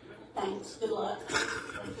 Thanks. Good luck.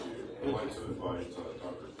 Thank you. I'd like to invite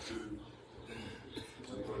Dr. Tu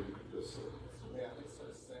to the podium. Yes, sir.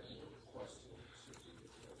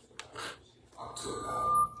 Up to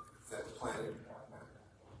that the planning department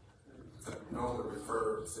to normally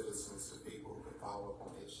refer citizens to people who can follow up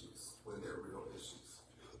on issues when they're real issues.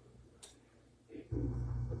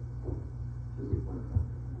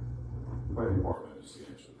 Planning department is the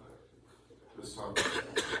answer to that. This time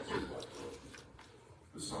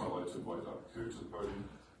I'd like to invite Dr. Tu to the podium.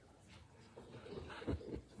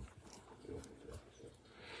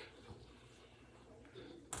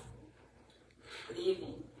 Good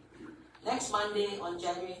evening. Next Monday, on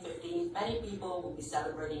January 15th, many people will be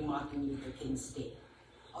celebrating Martin Luther King's Day.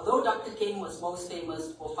 Although Dr. King was most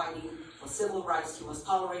famous for fighting for civil rights, he was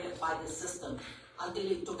tolerated by the system until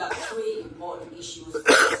he took up 3 important issues at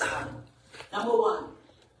his time. Number 1,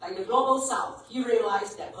 like the Global South, he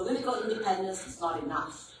realized that political independence is not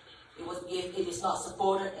enough if it is not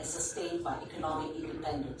supported and sustained by economic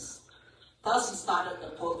independence. Thus, he started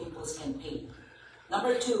the Poor People's Campaign.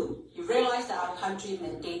 Number 2, he realized that our country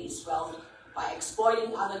maintained its wealth by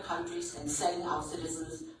exploiting other countries and sending our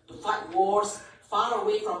citizens to fight wars far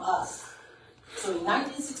away from us. So in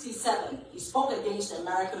 1967, he spoke against the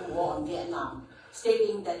American war on Vietnam,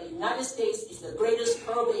 stating that the United States is the greatest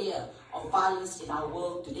purveyor of violence in our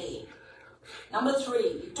world today. Number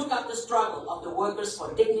 3, he took up the struggle of the workers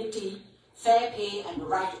for dignity, fair pay, and the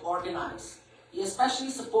right to organize. He especially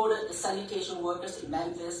supported the sanitation workers in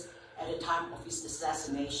Memphis at the time of his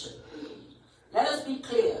assassination. Let us be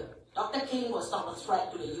clear, Dr. King was not a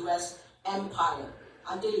threat to the U.S. empire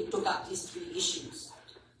until he took up these three issues.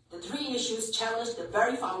 The three issues challenged the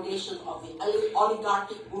very foundation of the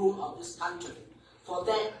oligarchic rule of this country. For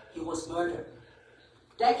that, he was murdered.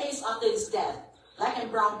 Decades after his death, black and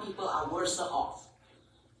brown people are worse off.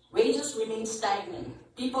 Wages remain stagnant.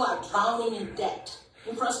 People are drowning in debt.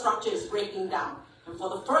 Infrastructure is breaking down. And for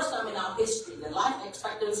the first time in our history, the life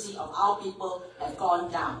expectancy of our people has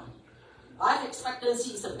gone down. Life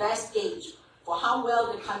expectancy is the best gauge for how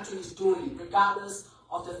well the country is doing, regardless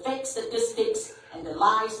of the fake statistics and the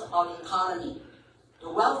lies about the economy. The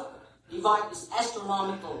wealth divide is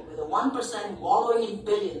astronomical, with the 1% wallowing in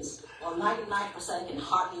billions, while 99% can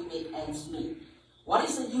hardly make ends meet. What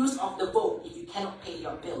is the use of the vote if you cannot pay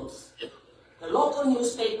your bills? The local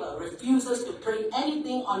newspaper refuses to print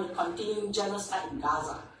anything on the continuing genocide in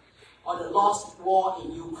Gaza or the lost war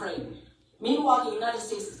in Ukraine. Meanwhile, the United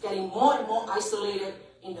States is getting more and more isolated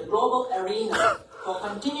in the global arena for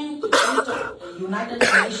continuing to veto the United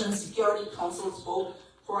Nations Security Council's vote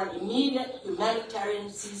for an immediate humanitarian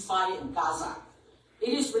ceasefire in Gaza.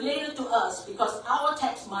 It is related to us because our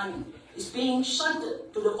tax money is being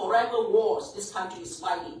shunted to the forever wars this country is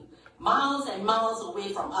fighting, miles and miles away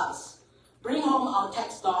from us. Bring home our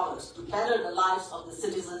tax dollars to better the lives of the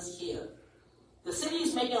citizens here. The city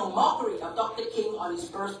is making a mockery of Dr. King on his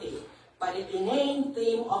birthday by the inane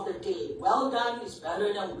theme of the day, well done is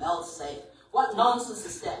better than well said. What nonsense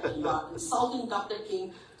is that when you are insulting Dr.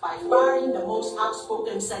 King by firing the most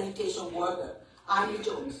outspoken sanitation worker, Arnie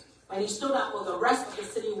Jones, when he stood up for the rest of the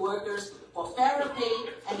city workers for fairer pay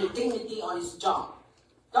and the dignity on his job.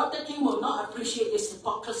 Dr. King will not appreciate this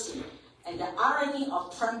hypocrisy and the irony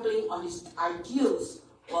of trampling on his ideals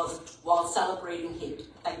while celebrating him.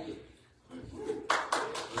 Thank you.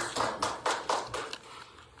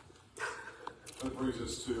 That brings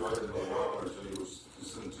us to item number 1 on our agenda, which is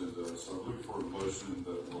consent agenda. So I look for a motion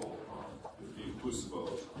that will be inclusive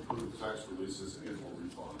of approved tax releases and or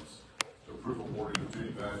refunds, to approve awarding of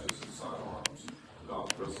duty badges and sidearms,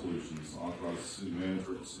 adopt resolutions, authorize the city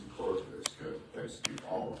manager and city clerk to execute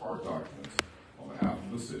all required documents on behalf of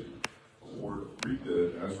the city, award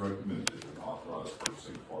rebid as recommended, and authorize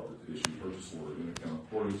purchasing department to issue purchase order in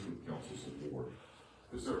accordance with council's award.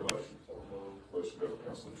 Is there a motion? Motion by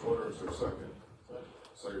Councilman Troyer. Is there a second?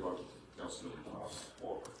 Second by Councilman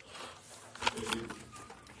Walker.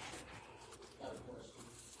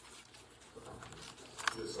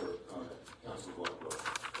 Yes, sir. Councilman Blackwell.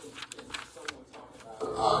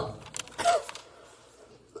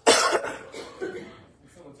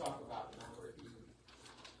 Someone talk about number E,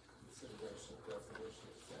 consideration of resolution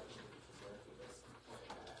accepting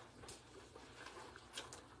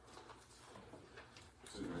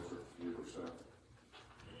City Manager, you or staff?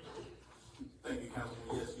 Thank you,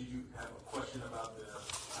 Councilman. Yes, do you have a question about the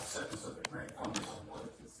acceptance of the grant? I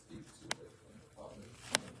wanted to speak to it in the public.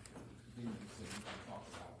 Then you said you can talk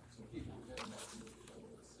about it. So people who didn't know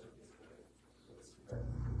what the service was.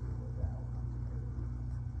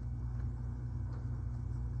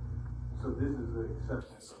 So this is the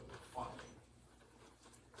acceptance of the funding.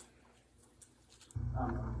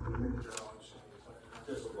 The manager on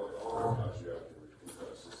Yes, but all not you have to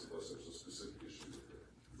confess unless there's a specific issue with it.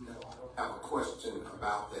 No, I don't have a question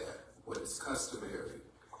about that. What is customary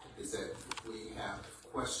is that if we have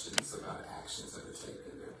questions about actions that are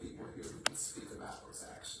taken, there are people here who can speak about those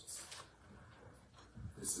actions.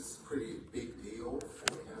 This is a pretty big deal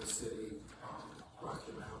for inner city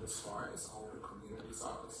Rocky Mount as far as older communities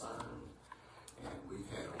are concerned. And we've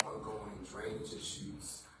had ongoing drainage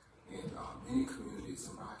issues in many communities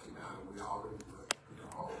in Rocky Mountain. We already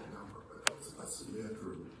don't all remember, but those of us who live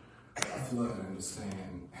through flood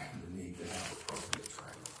understand the need to have appropriate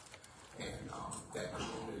training. And that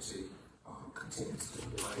community continues to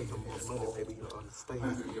rely on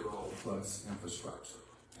 100-year-old plus infrastructure.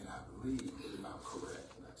 And I believe, if I'm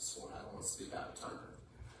correct, and I don't want to speak out of turn,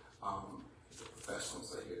 the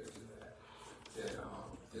professionals are here to do that,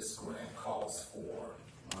 this grant calls for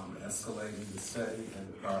escalating the study and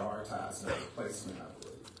prioritizing the replacement, I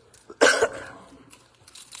believe,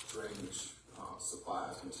 drainage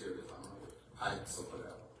supplies, materials, pipes, or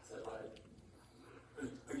whatever. Is that right?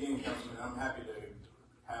 Again, Councilman, I'm happy to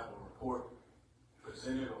have a report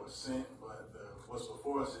presented or sent, but what's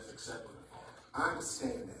before us is accepting the fund. I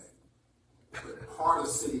understand that. But part of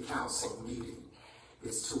city council meeting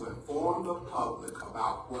is to inform the public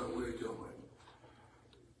about what we're doing.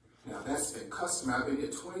 Now, that's been customary. I've been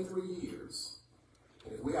here 23 years.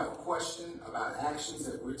 And if we have a question about actions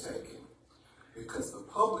that we're taking, because the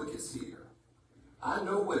public is here, I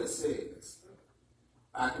know what it says.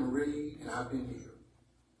 I can read, and I've been here.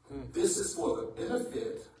 This is for the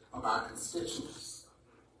benefit of our constituents.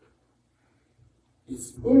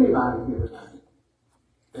 Is anybody here tonight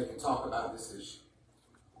that can talk about this issue?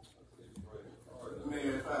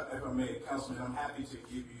 Mayor, if I may, Councilman, I'm happy to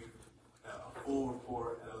give you a full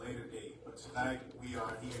report at a later date, but tonight we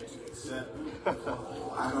are here to accept.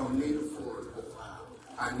 I don't need a full report.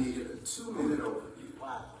 I needed a 2-minute overview.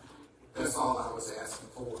 That's all I was asking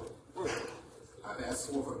for. I've asked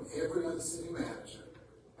for from every other city manager,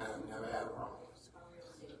 and I've never had a problem.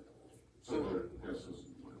 So, yes,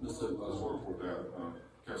 Mr. Work with that,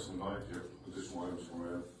 Councilman Knight, you have additional items to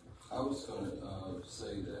add? I was going to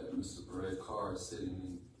say that Mr. Brad Carr is sitting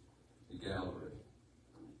in the gallery,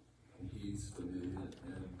 and he's familiar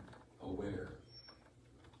and aware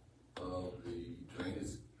of the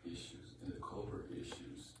drainage issues and the culvert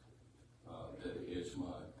issues that the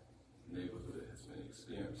Edgemont neighborhood has been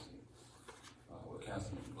experiencing. What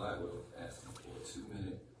Councilman Blackwell asking for a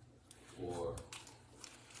 2-minute for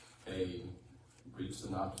a brief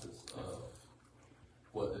synopsis of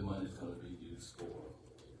what the money is going to be used for,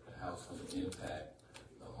 and how it's going to impact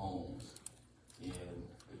the homes in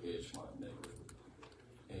the Edgemont neighborhood.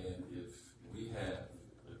 And if we have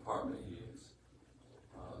department heads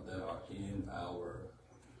that are in our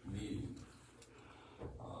meeting,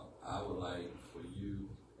 I would like for you,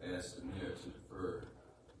 as the mayor, to defer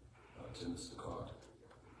to Mr. Carr,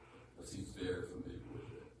 because he's very familiar with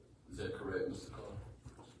it. Is that correct, Mr. Carr?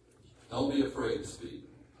 Don't be afraid to speak.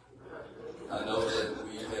 I know that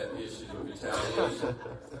we have issues with retaliation,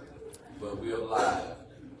 but we are live.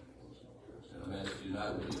 And I'm asking you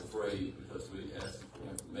not to be afraid, because we're asking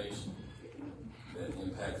for information that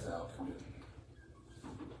impacts our community.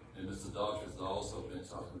 And Mr. Daughtry has also been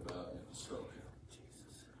talking about infrastructure.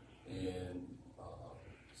 And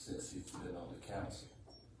since he's been on the council,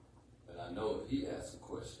 and I know if he asks a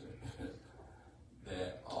question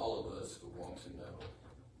that all of us would want to know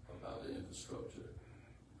about the infrastructure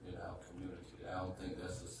in our community. I don't think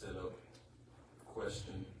that's a set-up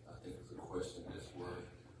question. I think it's a question that's worth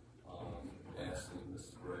asking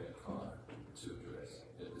Mr. Brad Carr to address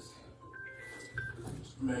at this time.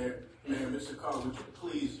 Mayor, Mr. Carr, would you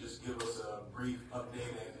please just give us a brief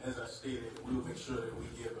update? And as I stated, we'll make sure that we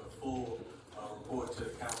give a full report to the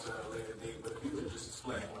council at a later date. But if you could just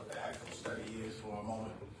explain what the actual study is for a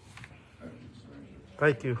moment.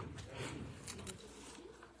 Thank you.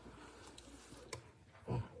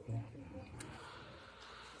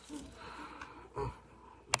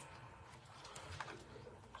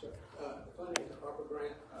 Funding is a ARPA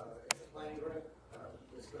grant, it's a planning grant.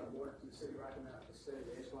 It's going to work through the city right now to study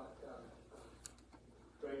the Edgemont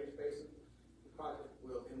drainage basin. The project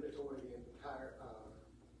will inventory the entire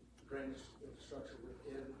drainage infrastructure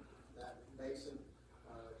within that basin,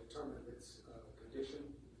 determine its condition.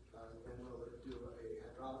 Then we'll do a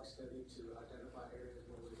hydraulic study to identify areas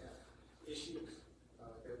where we have issues.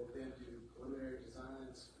 They will then do preliminary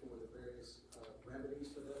designs for the various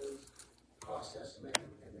remedies for those, cost estimate,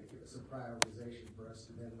 and they give us a prioritization for us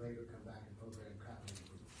to then later come back and program capital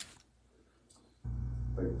improvements.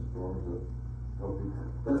 Thank you, Mr. Dormer.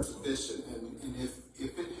 That's sufficient, and if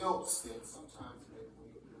it helps, then sometimes maybe we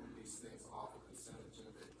move these things off of consent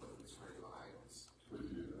agenda and put them as regular items. We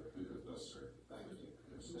do that, if necessary. Thank you.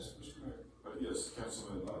 Yes, Mr. Mayor. Yes,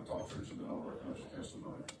 Councilman Daughtry, and then I'll recognize you,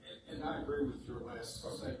 Councilman Knight. And I agree with your last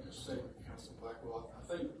statement, Councilman Blackwell. I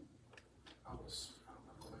think I'm going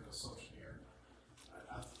to make an assumption here.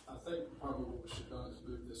 I think probably what we should have done is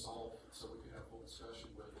move this off so we can have full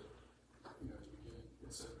discussion with it. You know, at the beginning,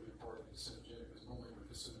 instead of being part of the consent agenda, because normally with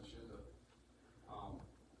consent agenda,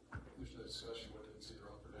 there's no discussion whether it's either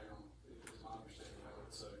up or down, is my understanding of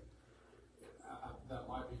it. So that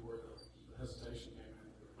might be where the hesitation came in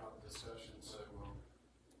with the proper discussion. So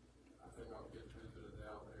I think I'll get the benefit of the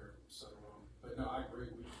doubt there. So, but no, I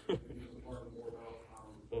agree. We need to learn more about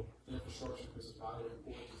the infrastructure, because it's vitally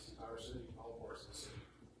important to this entire city, all parts of the city.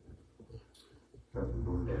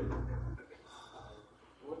 Councilman Dormer.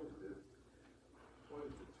 What is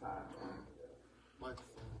the time?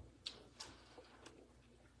 Microphone.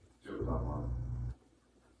 Do you have a timeline?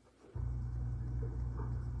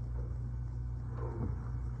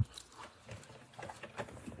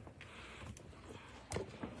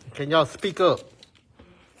 Can y'all speak up?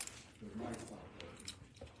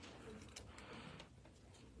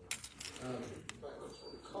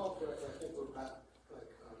 Call correctly, I think we're about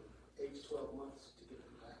 8 to 12 months to get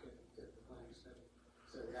it back in the planning study.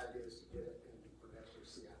 So the idea is to get it in for next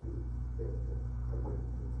year's CI.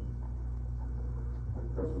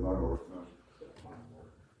 Councilman Knight, I'll recognize you.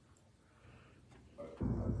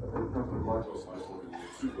 Councilman Black. Rockwell's might work a little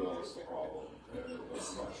too well is the problem, and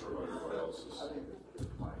I'm not sure about everybody else's.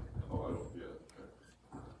 Oh, I don't, yeah.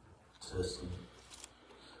 Testing.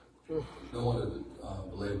 Don't want to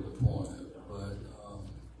belabor the point, but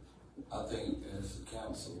I think as the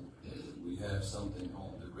council, we have something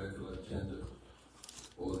on the regular agenda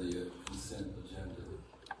or the consent agenda.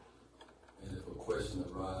 And if a question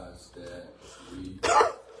arises that we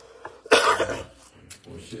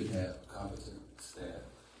or should have competent staff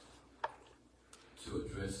to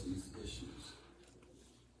address these issues,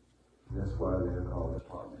 that's why they're called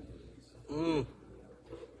department heads. And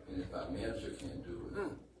if our manager can't do it,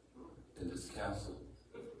 then this council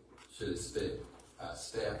should expect our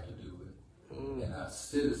staff to do it, and our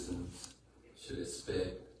citizens should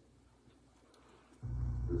expect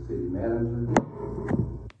the city manager,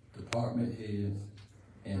 department heads,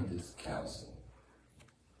 and this council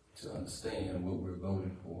to understand what we're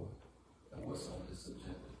voting for and what's on this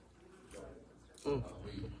agenda.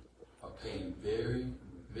 We are paying very,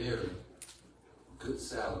 very good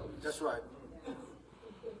salaries. That's right.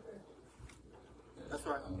 That's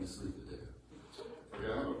right. I'm going to leave it there. Okay,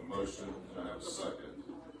 I have a motion and I have a second.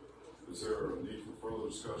 Is there a need for further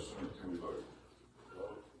discussion, or can we vote?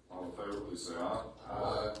 All in favor, please say aye.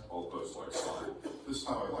 Aye. All opposed, like sign. This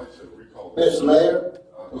time I'd like to recall. Mr. Mayor?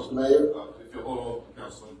 Mr. Mayor? If you'll hold on,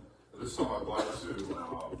 Councilman. This time I'd like to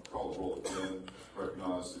call the roll again,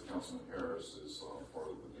 recognize that Councilman Harris is part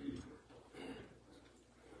of the meeting.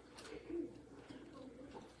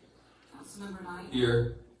 Councilmember Knight. Here.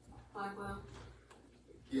 Blackwell.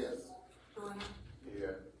 Yes. Joyner.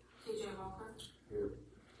 Here. T.J. Walker. Here.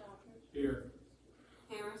 Here.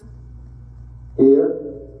 Harris. Here.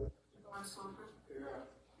 Lawrence Walker.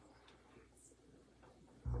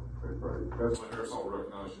 Great. Councilman Harris, I'll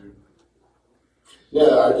recognize you.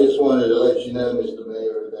 Yeah, I just wanted to let you know, Mr.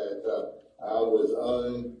 Mayor, that I was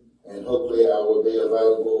on, and hopefully I will be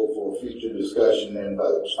available for future discussion and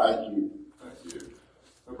votes. Thank you. Thank you.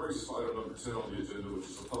 That brings us to item number 10 on the agenda, which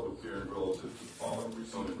is a public hearing relative to the following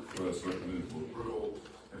rezoning request recommended for approval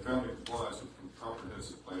and found in compliance with the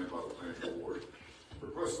comprehensive plan by the planning board.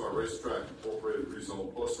 Request by Racetrack Incorporated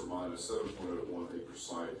rezone plus or minus 7.01 acre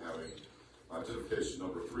site having identification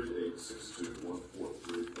number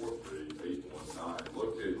 386214343819,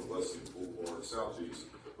 located on Lessing Boulevard southeast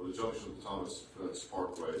of the junction of Thomas Fence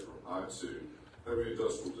Parkway from I-2, heavy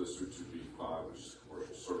industrial district to B5, which is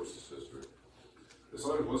commercial services district. This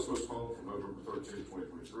item was postponed from November 13,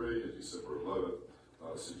 2023 and December 11th,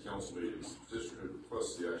 City Council meetings. The district had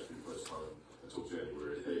requested the action be postponed until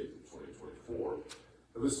January 8th, 2024.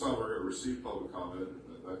 At this time, we're going to receive public comment, and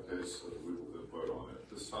in that case, we will then vote on it.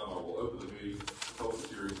 This time, I will open the meeting, public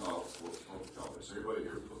hearing for public comments. Anybody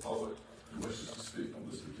here from the public who wishes to speak on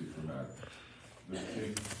this particular matter? Mr.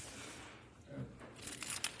 King?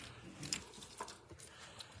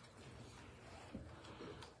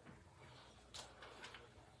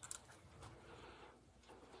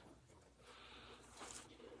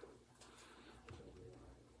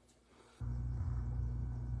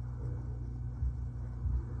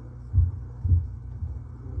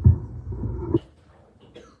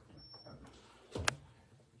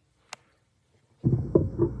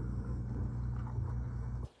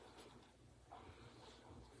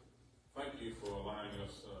 Thank you for allowing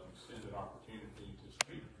us extended opportunity to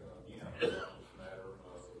speak again about this matter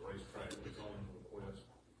of the racetrack rezoning request.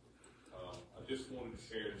 I just wanted to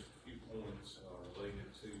share just a few points related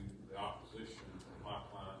to the opposition from my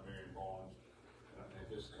client, Marion Barnes, and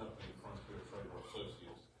his company, Frontier Trader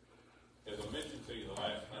Associates. As I mentioned to you the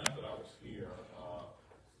last time that I was here,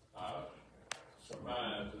 I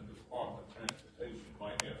surmised that the Department of Transportation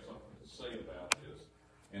might have something to say about this.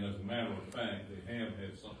 And as a matter of fact, they have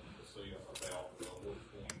had something to say about what's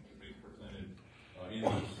going to be presented in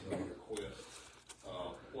this request.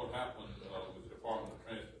 What happened with the Department of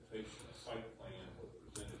Transportation, a site plan was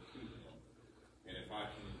presented to them. And if I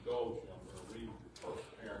can indulge you, I'm going to read the first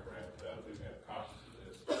paragraph that I do have copies of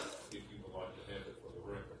this if you would like to have it for the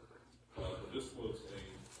record. But this was a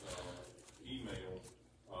email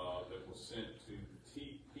that was sent to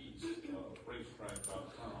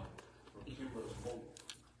tpeace@racetrack.com from Kimberly Moore,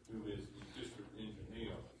 who is the district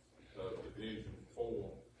engineer of Division 4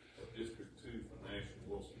 of District 2 for National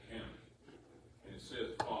Wilson County. And it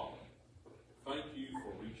says the following: thank you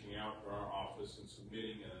for reaching out to our office and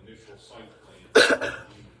submitting an initial site plan for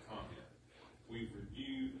review and comment. We've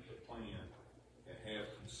reviewed the plan and have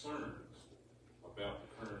concerns about the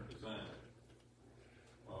current design.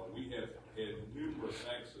 We have had numerous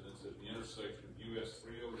accidents at the intersection of US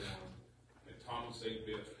 301 and Thomas A.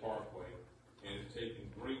 Betts Parkway, and have taken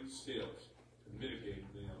great steps to mitigate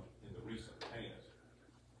them in the recent past.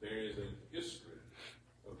 There is a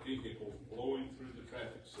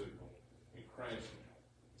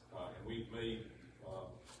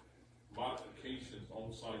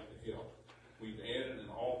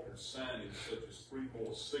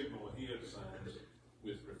more signal ahead signs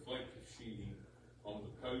with reflective sheeting. On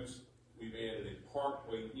the post, we've added a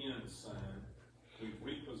parkway in sign. We've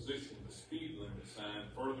repositioned the speed limit sign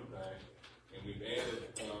further back, and we've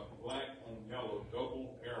added black on yellow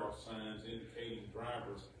double arrow signs indicating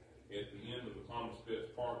drivers at the end of the Thomas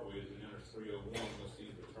Betts Parkway as they enter 301 must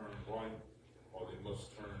either turn right or they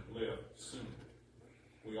must turn left soon.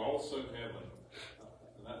 We also have an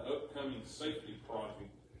upcoming safety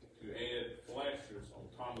project to add flashers on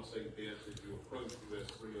Thomas A. Betts as you approach US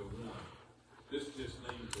 301. This just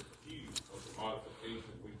names a few of the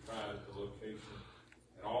modifications we've tried at the location,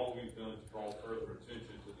 and all we've done is draw further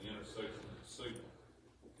attention to the intersection of the signal.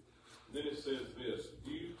 Then it says this: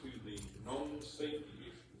 due to the known safety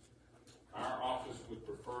issues, our office would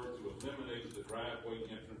prefer to eliminate the driveway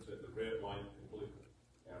entrance at the red light completely.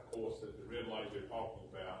 And of course, that the red light they're talking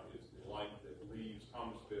about is the light that leaves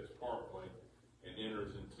Thomas Betts Parkway and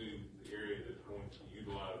enters into the area that's going to be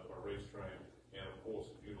utilized by Racetrack and of course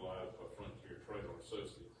utilized by Frontier Trailer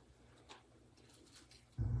Associates.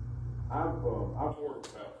 I've worked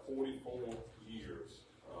about 44 years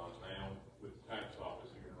now with the tax office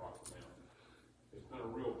here in Rocky Mountain. It's been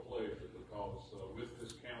a real pleasure because with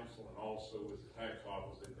this council and also with the tax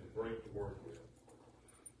office, they've been great to work with.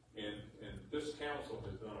 And this council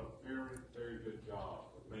has done a very, very good job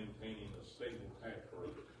of maintaining a stable tax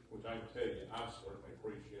rate, which I can tell you I certainly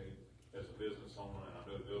appreciate as a business owner, and I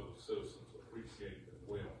know the other citizens appreciate it as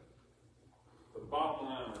well. But the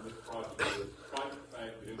bottom line on this project is, despite the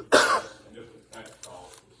fact that it would cost significant tax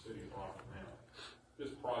costs for the city of Rocky Mountain,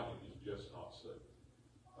 this project is just not safe.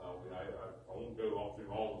 I won't go all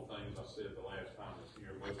through all the things I said the last time I was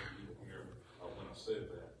here. Most of you were here when I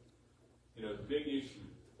said that. You know, the big issue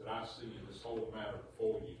that I see in this whole matter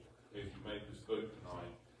before you, as you make this vote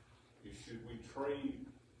tonight, is should we trade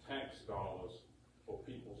tax dollars for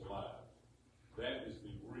people's lives? That is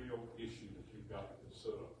the real issue that you've got to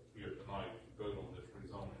consider here tonight as you vote on this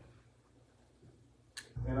rezoning.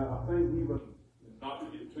 And I think even, not to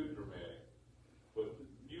get too dramatic, but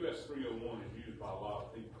US 301 is used by a lot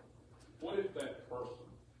of people. What if that person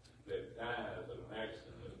that dies in an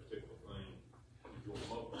accident in this particular thing is your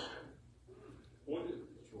mother? What if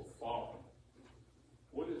it's your father?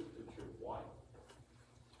 What if it's your wife?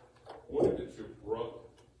 What if it's your brother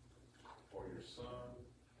or your son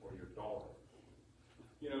or your daughter?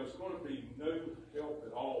 You know, it's going to be no help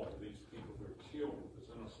at all to these people who are killed at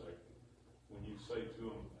this intersection when you say to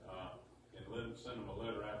them and send them a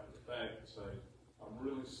letter after the fact and say, I'm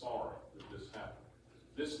really sorry that this happened.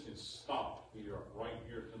 This can stop here, right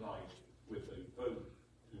here tonight, with a vote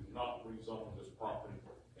to not rezone this property.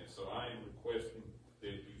 And so I am requesting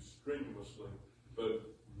that you strenuously vote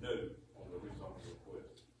no on the rezoning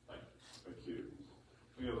request. Thank you. Thank you.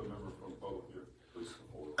 Any other member from the public here, please come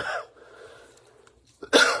forward.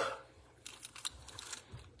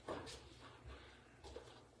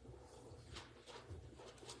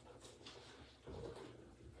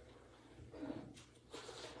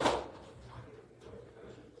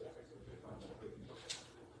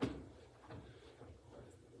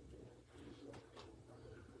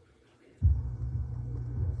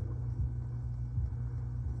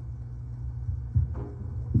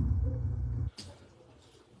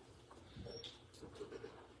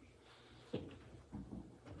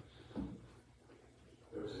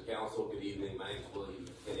 Council, good evening. My name is William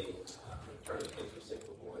McKinney, attorney for St.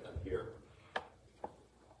 Lloyd. I'm here.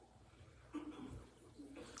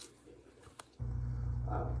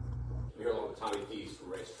 I'm here along with Tommy Pease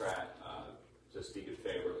from Racetrack to speak in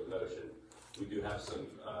favor of the motion. We do have some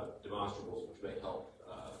demonstrables which may help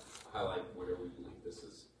highlight where we believe this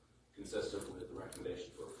is consistent with the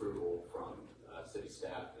recommendation for approval from city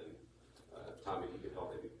staff. And Tommy, if you could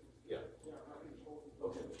help maybe. Yeah.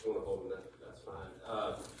 Okay, if you want to hold them, that's fine.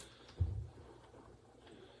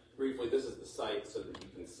 Briefly, this is the site so that you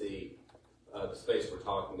can see the space we're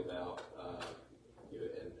talking about, and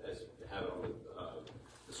as you have it on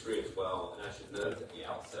the screen as well. And I should note at the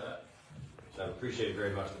outset that I appreciate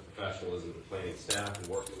very much the professionalism of the planning staff in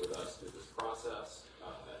working with us through this process,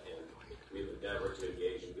 and we've endeavored to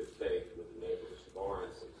engage in good faith with the neighbor, Mr.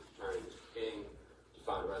 Barnes, and attorney, Mr. King, to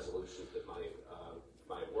find resolutions that might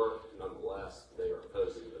work. Nonetheless, they are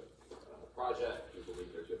opposing the project. We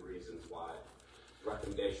believe there are good reasons why the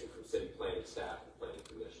recommendation from city planning staff and planning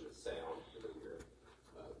commission is sound. And we're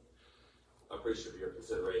appreciative of your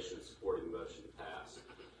consideration in supporting the motion to pass.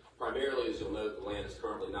 Primarily, as you'll note, the land is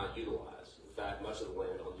currently not utilized. In fact, much of the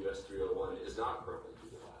land on US 301 is not currently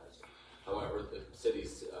utilized. However, the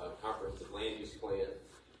city's comprehensive land use plan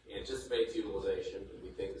anticipates utilization, and we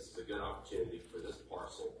think this is a good opportunity for this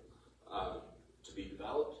parcel to be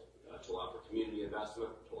developed, to allow for community investment,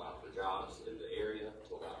 to allow for jobs in the area,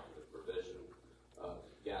 to allow for the provision of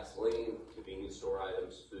gasoline, convenience store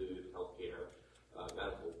items, food, healthcare,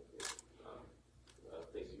 medical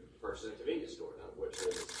things you purchase in a convenience store, none of which are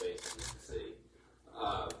in the space you can see.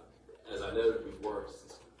 As I noted, we've worked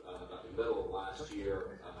since about the middle of last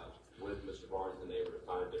year with Mr. Barnes and the neighbor to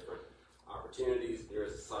find different opportunities. There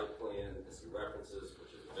is a site plan and some references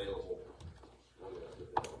which is available.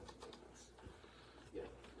 Yeah,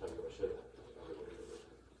 I'm going to show that.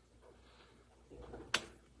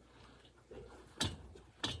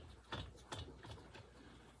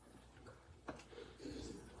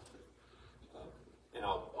 And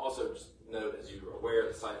I'll also just note, as you're aware,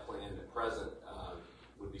 the site plan at present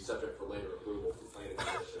would be subject for later approval from Planning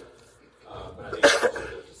Commission. But I think it's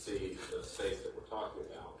important to see the space that we're talking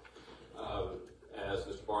about. As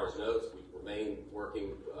Mr. Barnes notes, we remain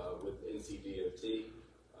working with NCDOT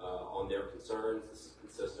on their concerns. This is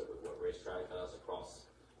consistent with what Racetrack does across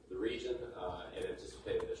the region, and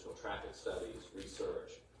anticipate additional traffic studies,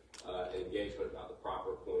 research, and engagement about the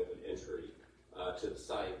proper point of entry to the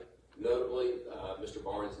site. Notably, Mr.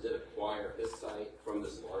 Barnes did acquire his site from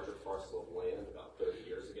this larger parcel of land about 30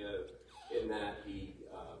 years ago, in that he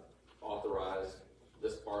authorized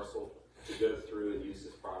this parcel to go through and use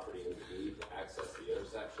his property and deed to access the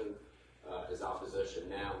intersection. His opposition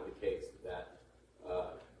now indicates that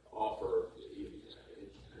offer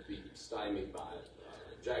would be stymied by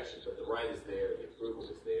objection, but the right is there, the approval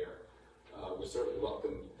is there. We certainly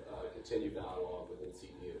welcome continued dialogue with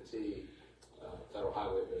NCDOT, Federal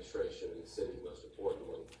Highway Administration, and the city, most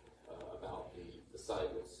importantly, about the site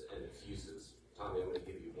and its uses. Tommy, I'm going to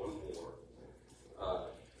give you one more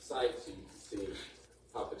site so you can see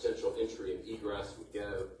how potential entry and egress would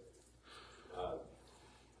go.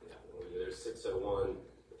 There's 601,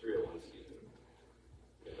 301, excuse me.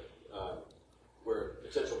 Where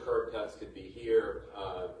potential curb cuts could be here,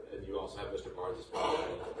 and you also have Mr. Barnes' property,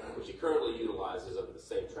 which he currently utilizes under the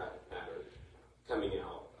same traffic pattern coming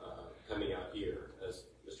out here. As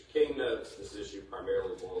Mr. King notes, this issue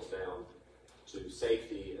primarily boils down to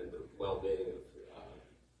safety and the well-being of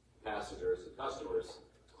passengers and customers.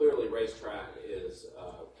 Clearly, Racetrack is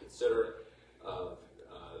considerate of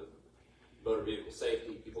motor vehicle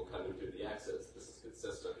safety, people coming through the exits. This is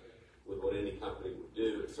consistent with what any company would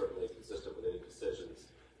do. It's certainly consistent with any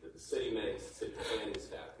decisions that the city makes, the city planning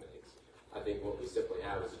staff makes. I think what we simply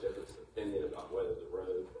have is a difference of opinion about whether the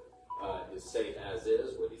road is safe as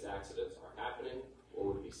is, where these accidents are happening, or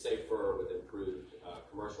would it be safer with improved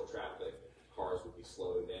commercial traffic. Cars would be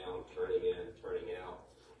slowing down, turning in, turning out,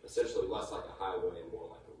 essentially less like a highway and more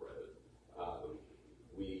like a road.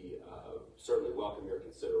 We certainly welcome your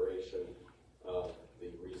consideration of the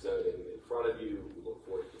rezoning in front of you. We look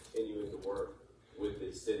forward to continuing to work with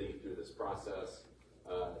the city through this process.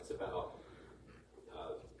 It's about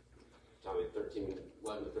Tommy, $11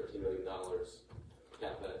 to $13 million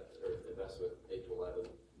CapEx or investment, 8 to 11.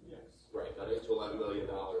 Yes. Right, about $8 to $11 million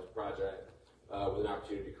project with an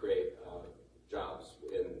opportunity to create jobs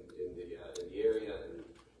in the area, and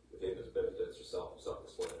we think those benefits are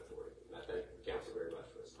self-explanatory. And I thank the council very much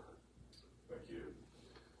for this time. Thank you.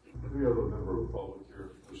 Any other member of the public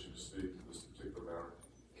here wishing to speak to this particular matter?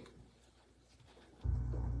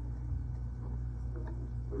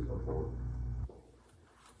 Please come forward.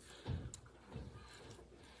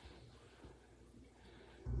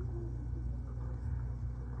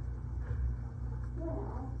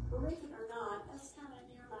 Well, believe it or not, that's kind of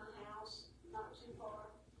near my house, not too far.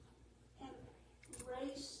 And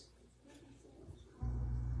Racetrack,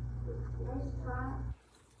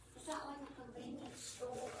 is that like a convenience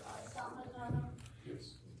store or something or another? Yes.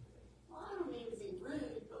 Well, I don't mean to be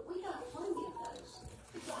rude, but we got plenty of those.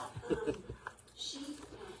 We got sheets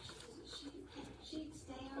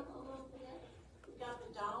down a little bit. We've got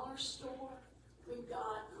the dollar store. We've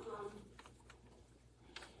got,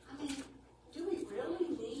 I mean, do we really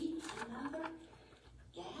need another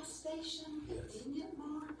gas station, convenient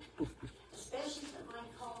mart? Especially if it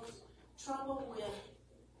might cause trouble with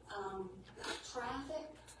traffic.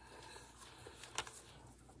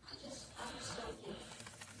 I just don't get it.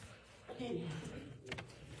 Opinion.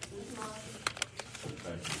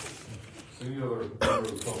 Thank you. Is any other member of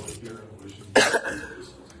the public here wishing to speak to this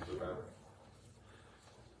particular matter?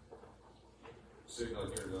 Seeing none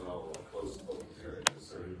here, then I'll close the public hearing. Is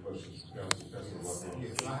there any questions from council? Councilor Luttrell?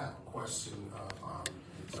 Yes, I have a question of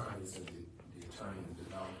the attorneys and the attorney and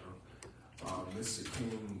developer. Mr.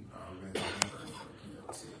 King read the number for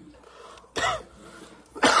PLT.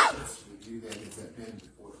 Let's review that. Has that been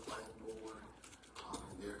before the planning board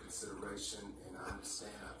in their consideration? And I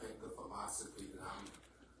understand, I think the philosophy that I'm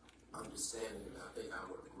understanding, and I think I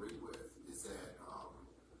would agree with,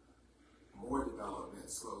 and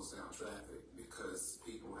it slows down traffic because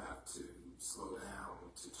people have to slow down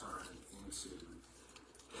to turn into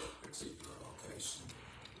that particular location.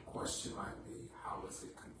 The question might be, how is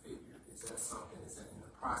it configured? Is that something, is that in the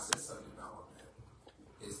process of development?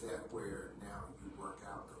 Is that where now you work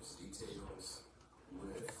out those details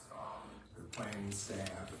with the planning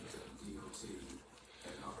staff and the DOT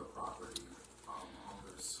and other property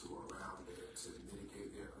owners who are around there to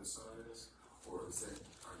mitigate their concerns? Or is that,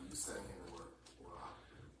 are you saying, or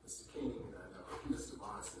Mr. King, and I know Mr.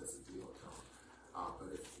 Vaughn says a deal come, but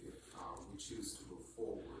if we choose to move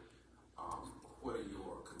forward, what are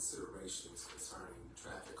your considerations concerning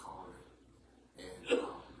traffic calming and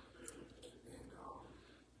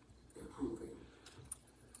improving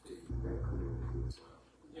the community as well?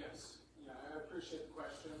 Yes, yeah, I appreciate the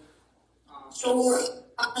question.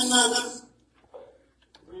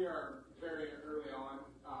 We are very early on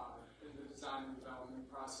in the design and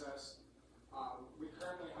development process. We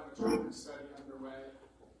currently have a traffic study underway.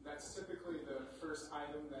 That's typically the first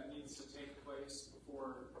item that needs to take place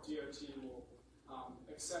before DOT will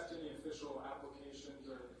accept any official applications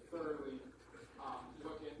or thoroughly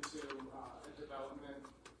look into a development.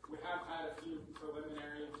 We have had a few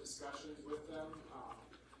preliminary discussions with them.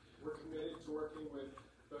 We're committed to working with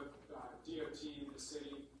both DOT, the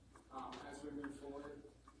city, as we move forward.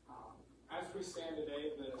 As we stand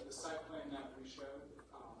today, the site plan that we showed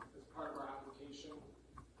as part of our application,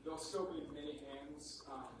 there'll still be many hands,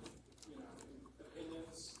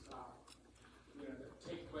 opinions, that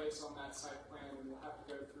take place on that site plan. We will have to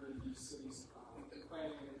go through the city's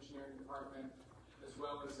planning and engineering department, as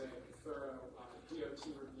well as a thorough DOT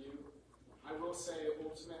review. I will say,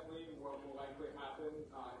 ultimately, what will likely happen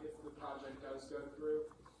if the project does go through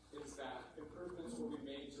is that improvements will be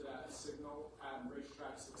made to that signal at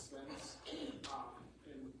Racetrack's expense, and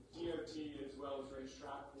DOT as well as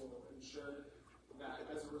Racetrack will ensure that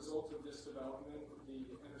as a result of this development, the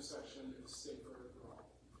intersection is safer overall.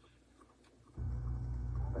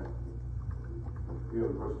 Any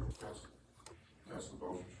other questions? Councilman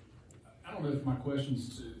Bowles. I don't know if my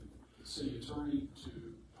question's to the city attorney, to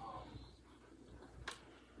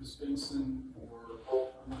Ms. Benson, or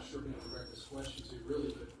I'm not sure who to direct this question to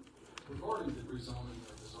really, but regarding the rezoning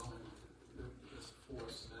or the zoning that's before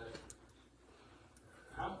us today,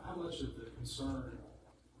 how much of the concern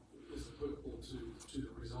is applicable to the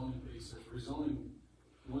rezoning piece? Is rezoning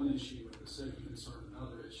one issue and the safety concern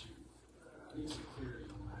another issue? I need some clarity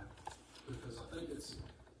on that, because I think it's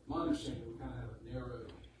my understanding we kind of have a narrow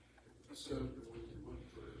scope that we can look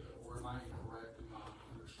through, or am I incorrect in my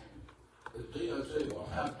understanding? The DOT will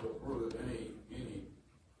have to approve any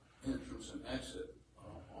entrance and exit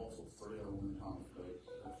off of 301 Thomas Bates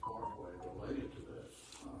Parkway related to this.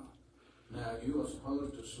 Now, you are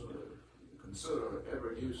supposed to sort of consider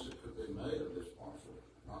every use that could be made of this parcel,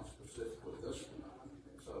 not specifically this one.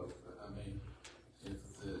 So, I mean, if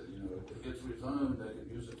it gets rezoned, they could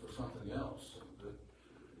use it for something else that,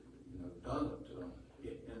 doesn't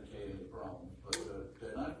indicate any problems. But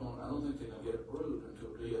they're not going, I don't think they're going to get approved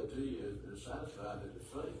until DOT is satisfied that it's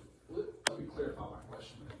safe. Let me clarify my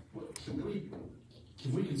question.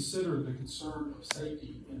 Can we consider the concern of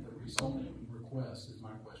safety in the rezoning request? Is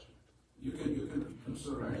my question. You can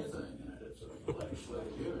consider anything in it. It's a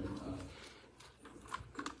legislative hearing.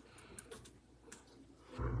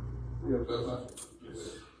 Yes.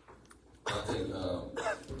 I think,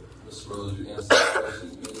 Ms. Rose, you answered the question.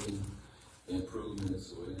 Any improvements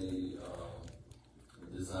or any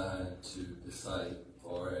design to the site as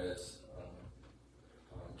far as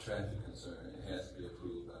traffic concern, it has to be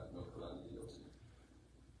approved by North Carolina DOT.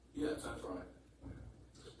 Yes, that's right.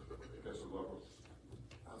 Councilman Lovell.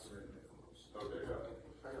 I was ready to make a motion. Okay, got it.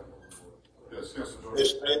 Yes, Councilman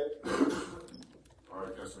Yes, Jordan. All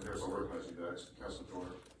right, Councilman Harris, I'll recognize you next. Councilman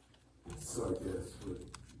Jordan. So I guess with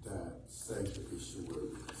that safety issue will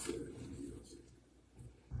be considered in DOT.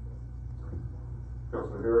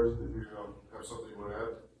 Councilman Harris, did you have something you want to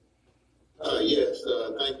add? Yes,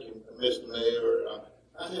 thank you, Mr. Mayor.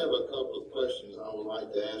 I have a couple of questions I would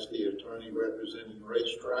like to ask the attorney representing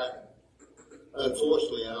Racetrack.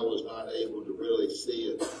 Unfortunately, I was not able to really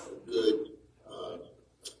see a good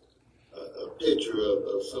a picture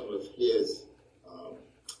of some of his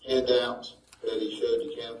handouts that he showed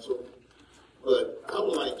the council. But I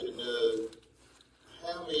would like to know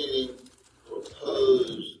how many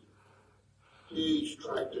proposed huge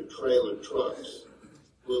tractor trailer trucks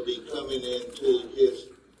will be coming into his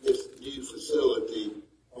new facility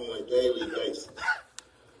on a daily basis.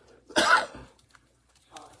 I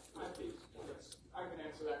can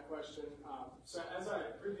answer that question. So as I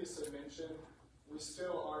previously mentioned, we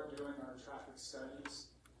still are doing our traffic studies.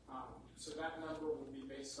 So that number will be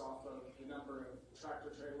based off of the number of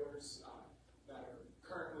tractor trailers that are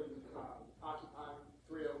currently occupying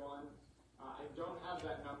 301. I don't have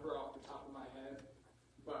that number off the top of my head,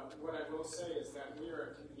 but what I will say is that we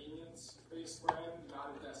are a convenience-based brand,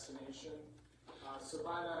 not a destination. So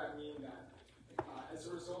by that I mean that as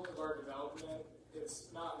a result of our development,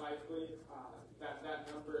 it's not likely that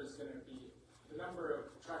that number is going to be, the number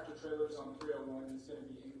of tractor trailers on 301 is going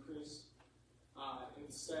to be increased.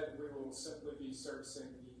 Instead, we will simply be servicing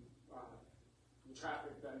the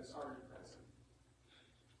traffic that is already present.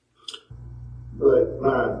 But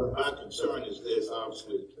my concern is this,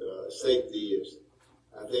 obviously, safety is,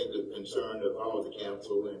 I think, the concern of all the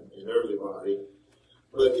council and everybody.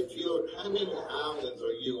 But how many islands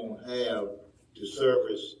are you going to have to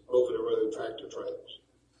service over-the-road tractor trailers?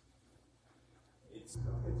 It's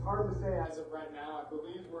hard to say as of right now. I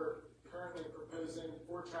believe we're currently proposing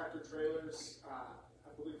 4 tractor trailers,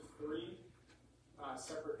 I believe 3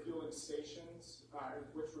 separate fueling stations,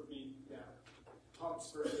 which would be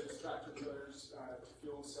pumps for those tractor trailers to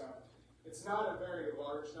fuel. So it's not a very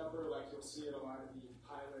large number like you'll see at a lot of the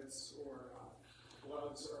pilots or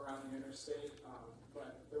lugs around the interstate,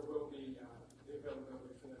 but there will be the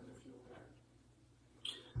availability for them to fuel there.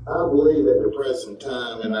 I believe at the present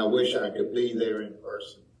time, and I wish I could be there in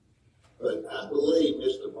person, but I believe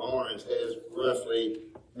Mr. Barnes has roughly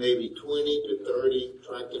maybe 20 to 30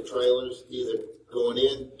 tractor trailers either going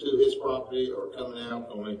into his property or coming out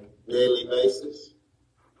on a daily basis.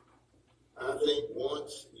 I think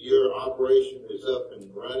once your operation is up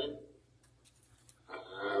and running,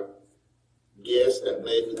 I guess that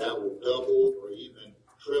maybe that will double or even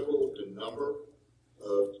triple the number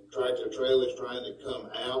of tractor trailers trying to come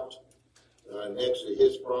out next to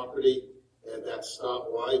his property at that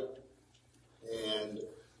stoplight. And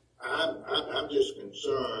I'm just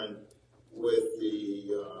concerned with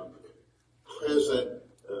the present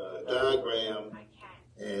diagram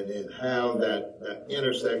and how that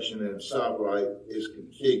intersection and stoplight is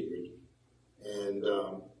configured. And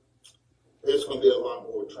there's going to be a lot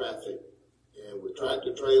more traffic. And with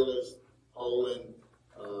tractor trailers hauling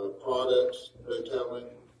products, hoteling,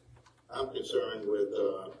 I'm concerned with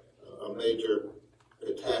a major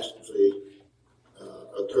catastrophe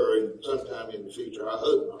occurring sometime in the future. I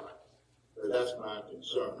hope not, but that's my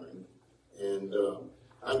concern. And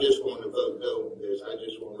I'm just going to vote no on this. I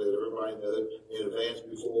just want to let everybody know in advance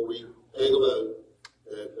before we take a vote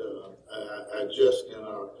that I just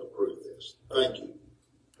cannot approve this. Thank you.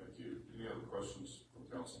 Thank you. Any other questions from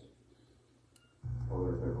council? I'll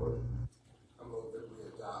entertain a motion. I move that we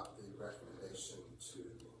adopt the recommendation to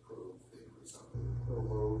approve the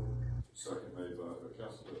rezoning. Second made by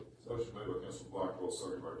motion made by Councilman Blackwell,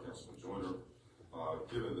 second by Councilman Joyner.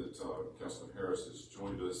 Given that Councilman Harris has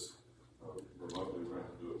joined us remotely, we're going to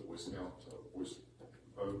have to do a voice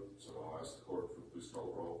vote. So I'll ask the clerk to please call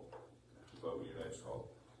the roll. Vote when your name's called.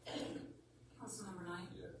 Councilmember Knight?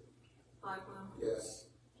 Yes. Blackwell? Yes.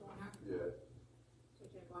 Joyner? Yes.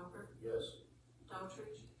 T.J. Walker? Yes.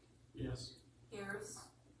 Daughtridge? Yes. Harris?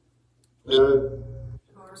 No.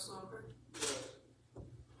 Morris Walker?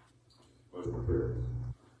 Motion carries.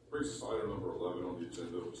 Brings us to item number 11 on the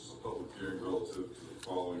agenda, which is a public hearing relative to the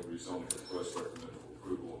following rezoning request recommended for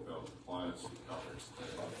approval and found compliance with the comprehensive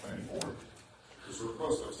plan by the planning board. There's a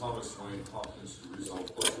request by Thomas Wayne Hopkins to rezone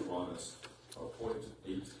Plus Uranus,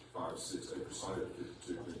 0.856 acres sited at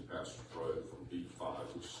 52 Green Pasture Road from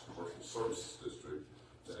B5, which is Commercial Services District,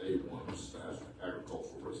 to A1, which is the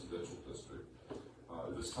Agricultural Residential District.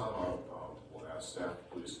 At this time, I will ask staff to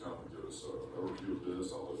please come and give us an overview of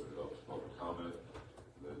this. I'll open it up to public comment,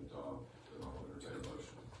 then I'll entertain a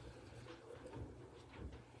motion.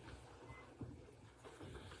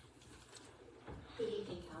 Good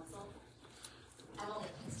evening, Council. Emily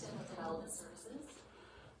Kingston with Development Services.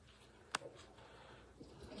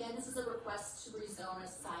 Again, this is a request to rezone a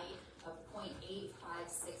site of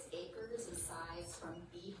 0.856 acres in size from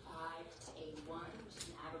B5 to A1, which is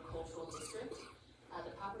an agricultural district.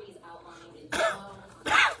 The property is outlined in yellow on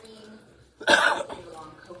the screen, located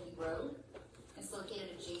along Koki Road. It's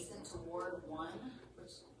located adjacent to Ward 1,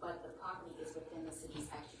 but the property is within the city's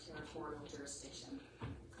extraterritorial jurisdiction.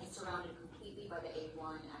 It's surrounded completely by the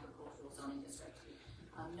A1 agricultural zoning district.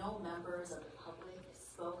 No members of the public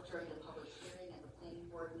spoke during the public hearing at the planning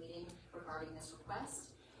board meeting regarding this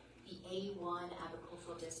request. The A1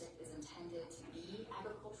 agricultural district is intended to be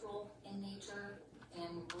agricultural in nature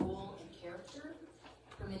and rural in character,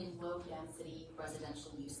 permitting low-density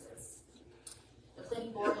residential uses. The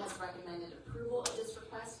planning board has recommended approval of this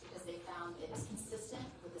request because they found it is consistent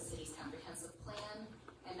with the city's comprehensive plan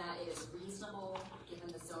and that it is reasonable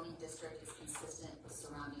given the zoning district is consistent with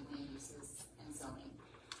surrounding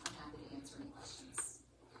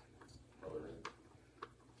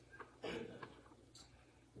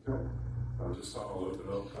open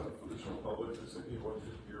up for the general public. Is there anyone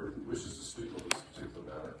here who wishes to speak on this particular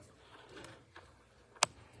matter?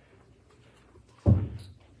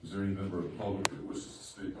 Is there any member of the public that wishes to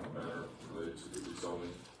speak on a matter related to the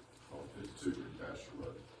rezoning on 52 Green Pasture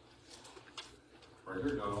Road? All right,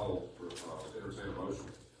 here none, I'll entertain a motion.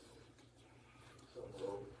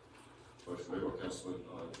 Motion made by Councilman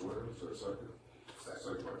Joyner. Is there a second?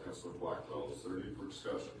 Second by Councilman Blackwell. Is there any for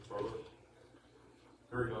discussion further?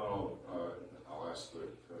 Hearing none, I'll ask the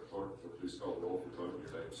clerk to please call the roll for vote when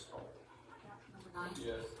your name is called. Number 9.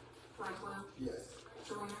 Yes. Blackwell. Yes.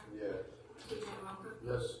 Joyner. Yes. T.J. Walker.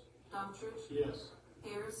 Yes. Daughtry. Yes.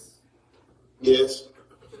 Harris. Yes.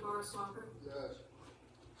 DeMorris Walker. Yes.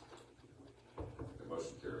 The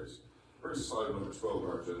motion carries. Brings us to item number 12 on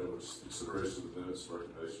our agenda, which is consideration of the minutes and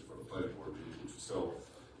recommendation from the planning board meeting, which was held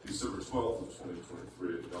December 12th of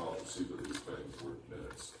 2023. Acknowledge receipt of these planning board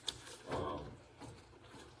minutes.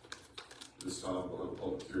 This time we'll have a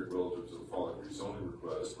public hearing relative to the following rezoning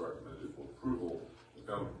request recommended for approval and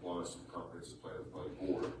found in compliance with the comprehensive plan of the planning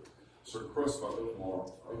board. So request by Omar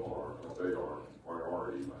Bayar,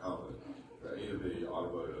 Priority Muhammad, A&B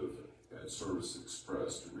Automotive and Service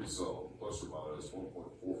Express to rezone plus or minus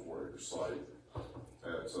 1.44 acre site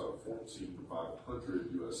at 14500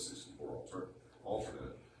 US 64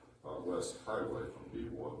 alternate West Highway from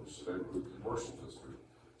B1, which is a neighborhood commercial district,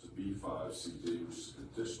 to B5 CD, which is a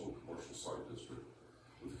conditional commercial site district,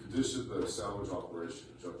 with the condition that a salvage operation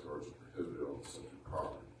and junkyards are prohibited on the subject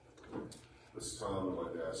property. This time, I'd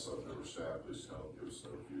like to ask some member staff, please come and give us an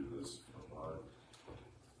overview of this, if you don't mind.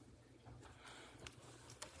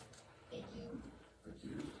 Thank you. Thank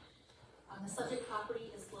you. The subject property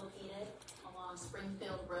is located along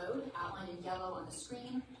Springfield Road, outlined in yellow on the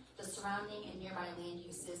screen. The surrounding and nearby land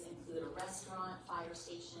uses include a restaurant, fire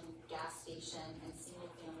station, gas station, and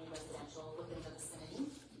single-family residential within the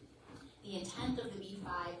vicinity. The intent of the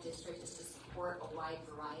B5 district is to support a wide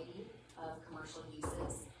variety of commercial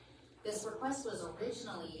uses. This request was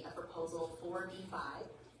originally a proposal for B5.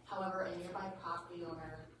 However, a nearby property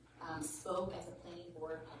owner spoke at the planning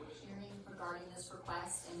board public hearing regarding this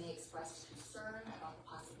request, and they expressed concern about the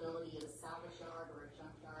possibility of a salvage yard or a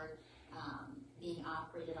junkyard being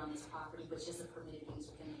operated on this property, which is a permitted use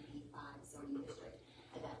within the B5 zoning district.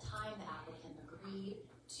 At that time, the applicant agreed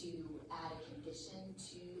to add a condition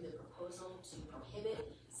to the proposal to prohibit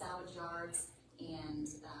salvage yards and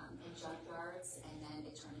junkyards, and then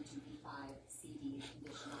it turned into B5 CD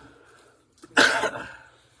conditional.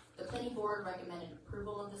 The planning board recommended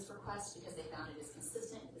approval of this request because they found it is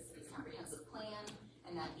consistent with the city's comprehensive plan,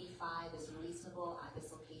 and that B5 is reasonable at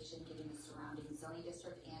this location given the surrounding zoning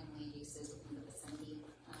district and land uses within the vicinity.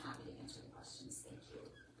 I'm happy to answer any questions. Thank you.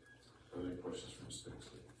 Any questions from Ms.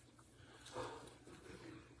 Bixley?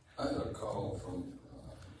 I got a call from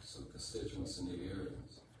some constituents in the area.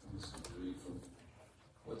 I'm just going to read from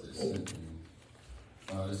what they sent me.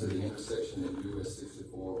 It's at the intersection at US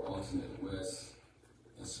 64 alternate west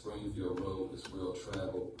and Springfield Road is well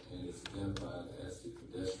traveled and is identified as the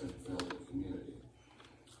pedestrian friendly community.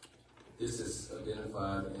 This is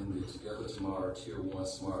identified in the Together Tomorrow Tier 1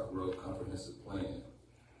 Smart Road Comprehensive Plan.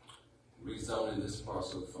 Rezoning this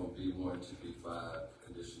parcel from B1 to B5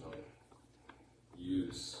 conditional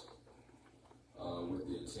use with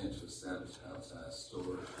the intent to establish outside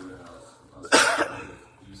storage, warehouse, and possible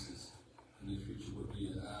uses in the future would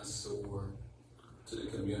be an eyesore to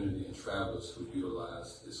the community and travelers who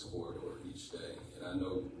utilize this corridor each day. And I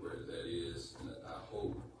know where that is, and I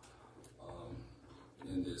hope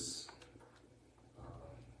in this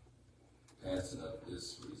passing of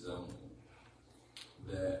this rezoning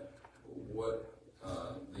that what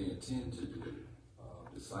they intend to do,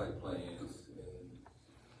 the site plans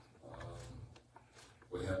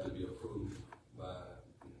will have to be approved by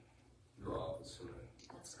your office,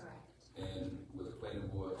 correct? That's correct. And will the planning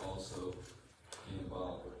board also be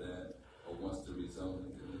involved with that, or once the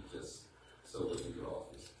rezoning, then it just solely in your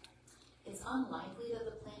office? It's unlikely that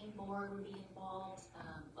the planning board would be involved.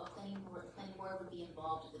 The planning board would be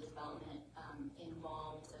involved with the development,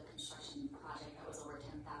 involved a construction project that was over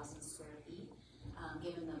 10,000 square feet.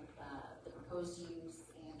 Given the proposed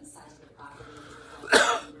use and the size of the property, it would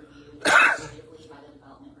be reviewed administratively by the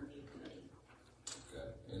development review committee. Okay.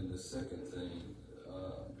 And the second thing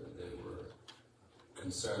that they were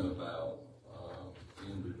concerned about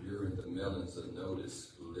in reviewing the mailings of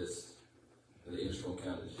notice list in the Edgecombe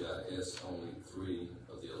County GIS, only 3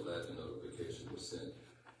 of the 11 notifications were sent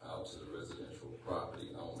out to the residential property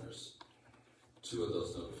owners. 2 of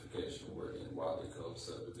those notifications were in Wiley Cove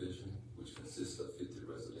subdivision, which consists of 50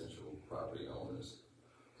 residential property owners,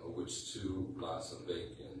 of which 2 lots are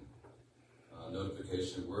vacant.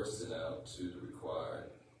 notification were sent out to the required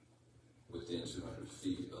within 200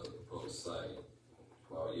 feet of the proposed site,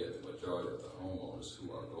 while yet the majority of the homeowners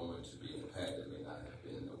who are going to be impacted may not have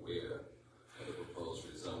been aware of the proposed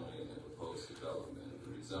rezoning and proposed development. The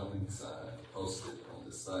rezoning sign posted on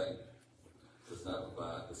the site does not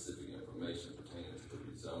provide specific information pertaining to the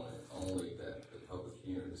rezoning, only that the public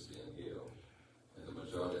hearing is being held, and the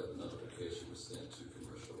majority of the notification was sent to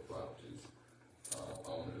commercial properties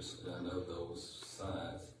owners. And I know those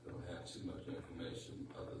signs don't have too much information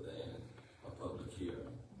other than a public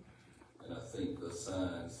hearing. And I think the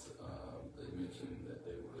signs, they mentioned that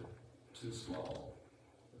they were too small.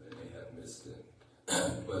 They may have missed it.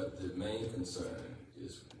 But the main concern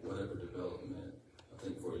is whatever development, I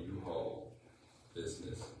think for a U-Haul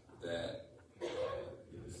business, that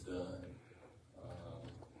it is done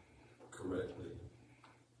correctly,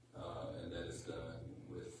 and that is done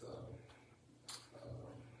with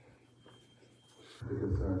the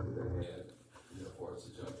concerns that they had, as far as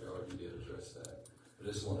the junkyard. You did address that. I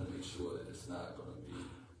just want to make sure that it's not going to be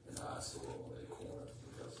an eyesore on that corner,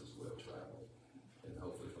 because it's well traveled. And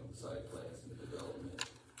hopefully from the site plans and the development,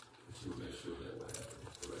 that you will make sure that will happen,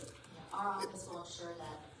 correct? Yeah, our office will ensure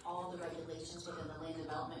that all the regulations within the land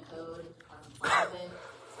development code are compliant with,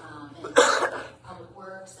 and Public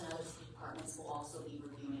Works and other city departments will also be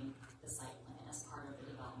reviewing the site plan as part of the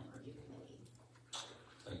development review committee.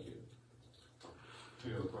 Thank you.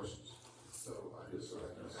 Any other questions? So I just have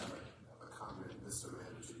a comment, Mr.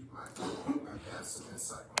 Manager, you might have some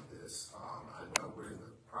insight on this. I know we're in the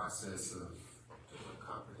process of doing a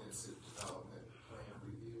comprehensive development plan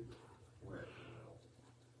review with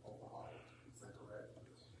overhaul. Is that correct?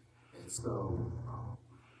 And so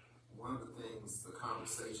one of the things, the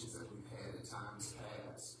conversations that we've had at times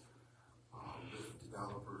past with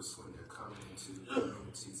developers when they're coming into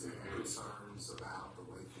communities and have concerns about the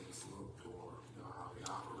way things looked or how they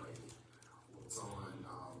operated was on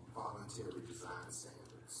voluntary design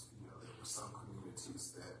standards. There were some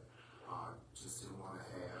communities that just didn't want to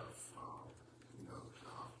have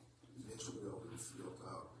niche buildings built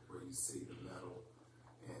up where you see the metal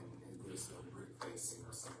and there's no brick facing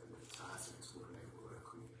or something that ties into a neighborhood or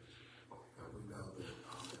community. And we know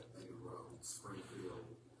that Lady Road, Springfield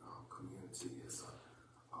community is a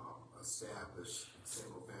established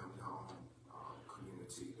single-family home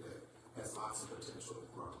community that has lots of potential to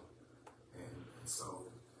grow. And so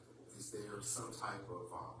is there some type of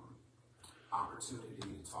opportunity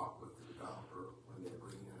to talk with the developer when they're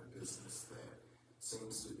bringing in a business that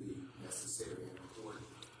seems to be necessary and important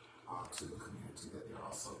to the community, that they're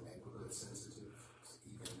also neighborhood sensitive,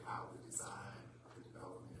 even how the design of the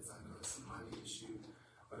development is? I know it's a money issue,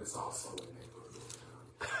 but it's also a neighborhood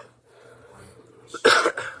brand issue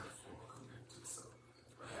for a community. So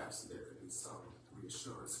perhaps there could be some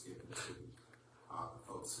reassurance given to the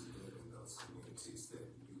folks who live in those communities that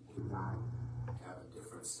you would not have a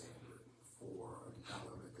different standard for a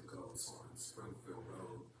development that goes on Springfield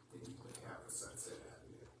Road than you would have for Sunset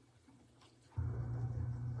Avenue.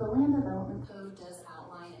 The land development code does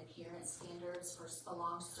outline appearance standards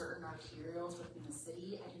along certain arterials within the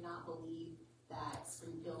city. I do not believe that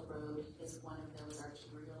Springfield Road is one of those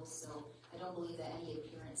arterials, so I don't believe that any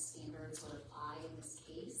appearance standards would apply in this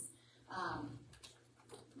case.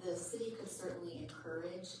 The city could certainly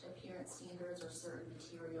encourage appearance standards or certain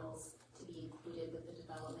materials to be included with the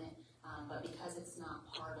development, but because it's not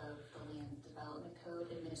part of the land development code,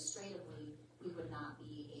 administratively, we would not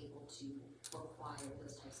be able to require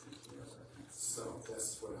those types of materials or appearance. So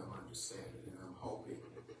that's what I'm understanding, and I'm hoping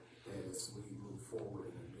that as we move forward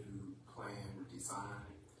in a new plan design,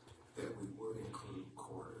 that we would include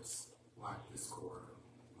corridors like this corridor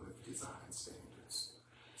with design standards,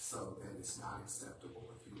 so that it's not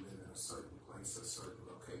acceptable if you live in a certain place, a certain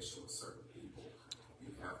location with certain people.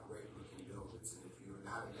 You have great looking buildings, and if you're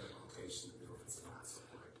not in that location, the buildings are not so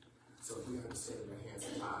great. So if we understand your hands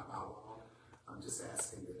are tied by law, I'm just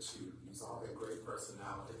asking that you use all that great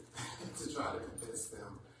personality to try to convince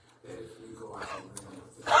them that if we go out and win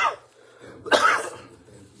with them, that we're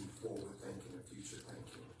going to be forward thinking and future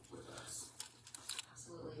thinking with us.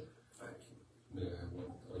 Absolutely. Thank you. May I have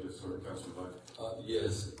one? Councilman Black.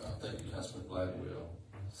 Yes, thank you, Councilman Blackwell.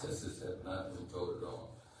 Since this has not been voted on,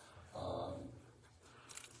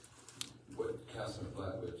 what Councilman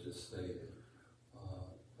Blackwell just stated,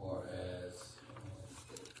 far as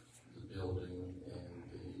the building and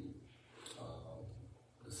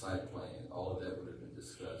the site plan, all of that would have been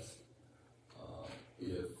discussed.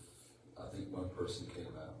 If I think one person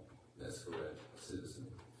came out, that's correct, a citizen.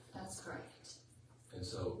 That's correct. And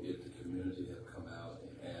so if the community have come out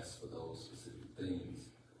and asked for those specific things,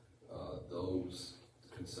 those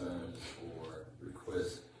concerns for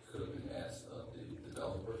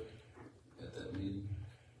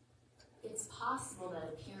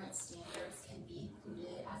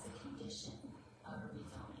condition of a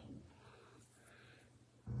rezoning.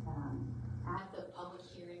 At the public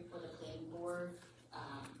hearing for the planning board,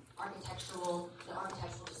 the architectural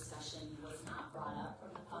discussion was not brought up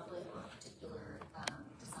from the public, or particular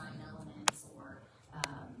design elements or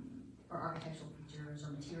architectural features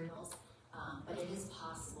or materials, but it is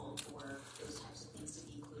possible for those types of things to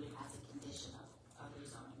be included as a condition of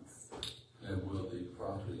rezonings. And will the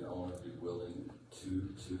property owner be willing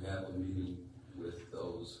to have a meeting with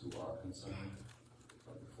those who are concerned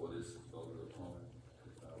before this is voted upon?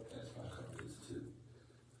 I would ask my colleagues too.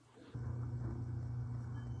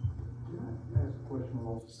 Can I ask a question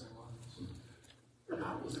along the same lines? I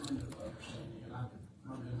was under the understanding, and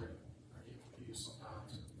my memory, I get confused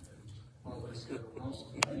sometimes, and always get across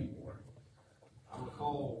the planning board. I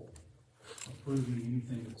recall approving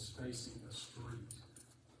anything that's facing the street.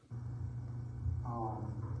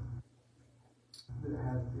 It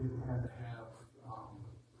had to have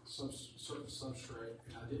certain substrate,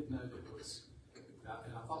 and I didn't know that it was,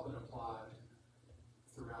 and I thought that applied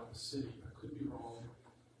throughout the city. I could be wrong,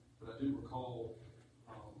 but I do recall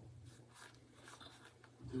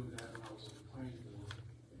doing that when I was in the planning board.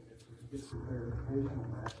 And if we could get some clarification on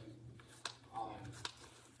that,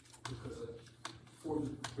 because for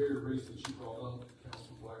the very reasons you brought up,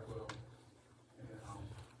 Councilman Blackwell, and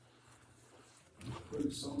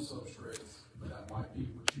approved some substrates, but that might be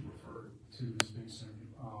what you referred to as being some,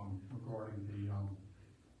 regarding the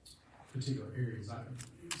particular areas.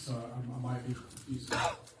 So I might be confusing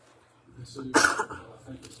the two, but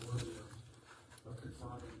I think it's worthy of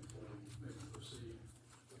confirming before we maybe proceed.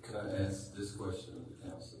 Could I ask this question of the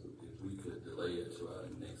council? If we could delay it to our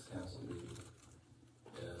next council meeting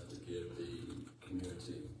to give the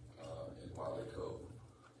community in Waco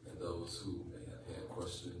and those who may have had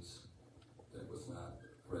questions that was not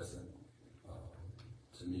present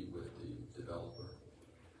to meet with the developer.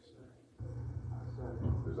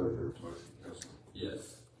 Is that your motion, Councilman? Yes.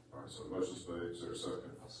 All right, so the motion's made. Is there a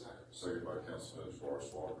second? Second by Councilman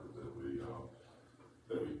Forrest Walker that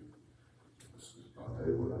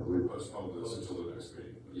we postpone this until the next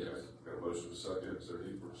meeting. Yes. Got a motion to second. Is there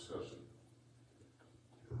any for discussion?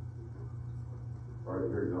 All right,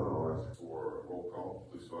 hearing none, I'll ask for a roll call.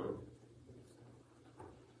 Please vote.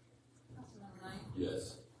 Councilmember Knight,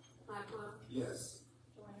 Yes. Blackwell, Yes.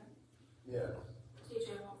 Joyner, Yes. TJ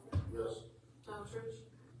Walker, Yes. Eldridge,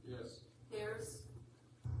 Yes. Harris,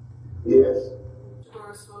 Yes.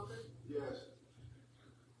 DeMar Smoker, Yes.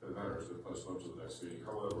 The matter has been postponed to the next meeting.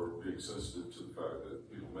 However, being sensitive to the fact that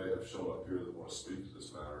people may have shown up here that want to speak to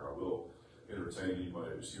this matter, I will entertain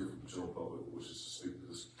anybody who's here from the general public who wishes to speak to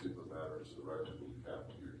this particular matter to the record. Will be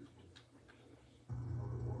happy to hear you.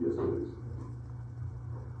 Yes, please.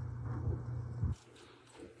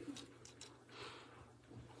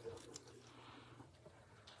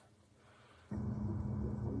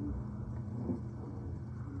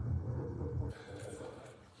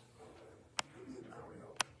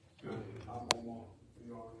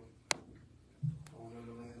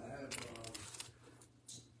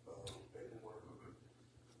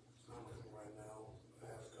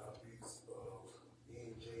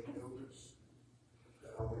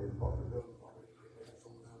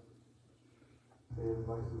 And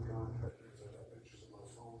licensed contractors, I got pictures on my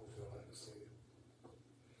phone if you'd like to see it.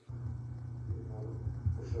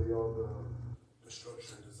 I'll show you all the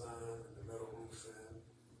structure and design and the metal roofing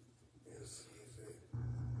and see if it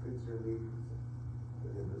fits your needs.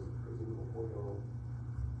 And then this is presentable for y'all.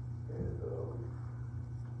 And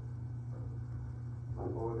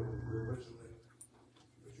I'm on it originally.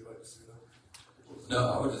 Would you like to see that? No,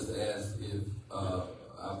 I would just ask if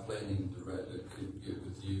our planning director could get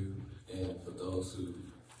with you, and for those who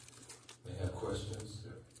may have questions,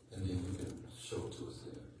 and then you can show it to us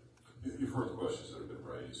then. You've heard the questions that have been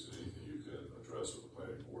raised. Anything you can address with the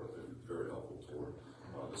planning board, I think would be very helpful toward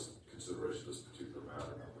this consideration of this particular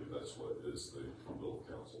matter. I believe that's what is the will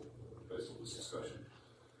of council based on this discussion.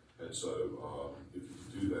 And so, if you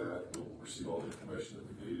can do that, we'll receive all the information that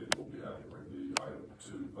we need, and we'll be happy to bring the item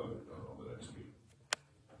to vote on the next meeting.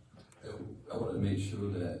 And I want to make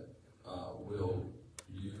sure that will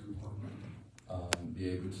you be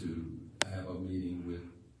able to have a meeting with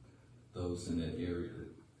those in that area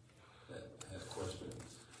that have questions.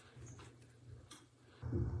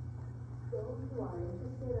 Those who are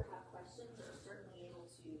interested or have questions are certainly able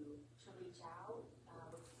to reach out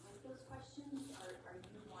with those questions. Are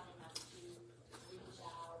you wanting us to reach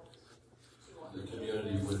out to The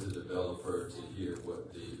community with the developer to hear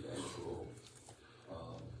what the actual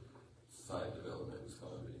site development is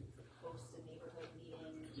going to be. Host a neighborhood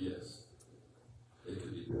meeting? Yes. It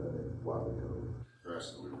could be. You're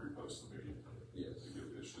asking that we repost the meeting? Yes. To give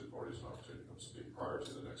interested parties an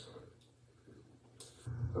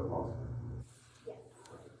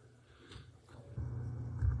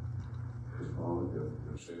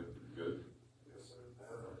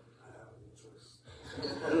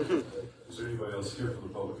Is there anybody else here from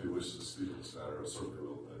the public who wishes to speak on this matter? I certainly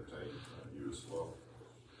will entertain you as well.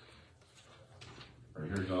 All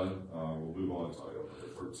right, hearing none, we'll move on to item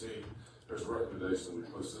number 13. There's a recommendation that we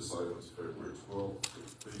post this item to February 12th.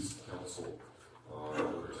 Please, council,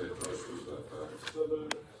 entertain a motion to that fact.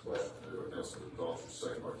 Moved by Councilman Daughtry,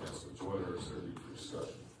 second by Councilman Joyner. Is there a need for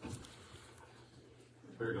discussion?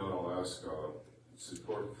 Hearing none, I'll ask City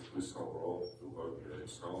Clerk, please call the roll. We'll vote your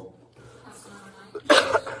names called. Councilmember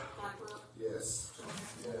Knight. Blackwell. Yes.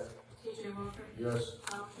 Joyner. TJ Walker. Yes.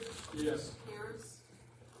 Daughtry. Yes. Harris.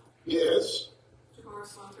 Yes. Jabbar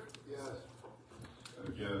Swoper. Yes. And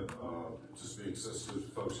again, just being sensitive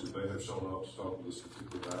to folks who may have shown up to talk about this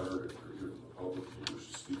particular matter. If you're here from the public and you wish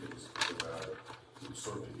to speak on this particular matter, we would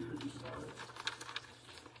certainly hear you tonight.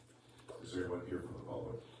 Is there anyone here from the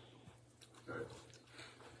public? Okay.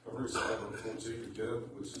 I'll bring item 14 again,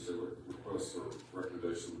 which is a request or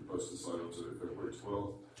recommendation. We post this item to February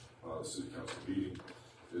 12th, the City Council meeting.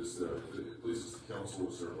 Is there, if it pleases the council,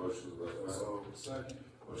 is there a motion to that effect? Second.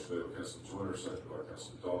 Motion made by Councilman Joyner, seconded by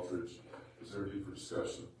Councilman Daughtry. Is there a need for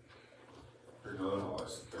discussion? Hearing none, I'll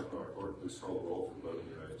ask the clerk, please call the roll for the vote of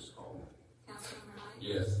your names called. Councilmember Knight.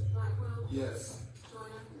 Yes. Blackwell. Yes.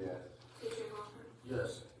 Joyner. Yes. TJ Walker. Yes.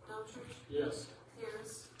 Daughtry. Yes.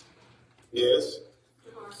 Harris. Yes.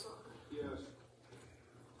 Jabbar Swoper. Yes.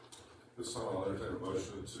 This time I'll entertain a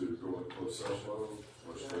motion to go into closed session.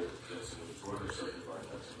 Motion made by Councilman Joyner, seconded by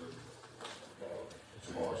Councilman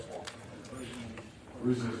Jabbar Swoper.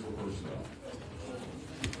 Reasons for personnel.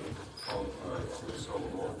 Please call the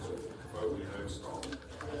roll to vote your names called.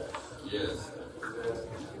 Yes. We're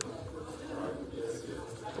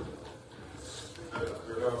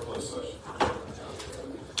going to closed session.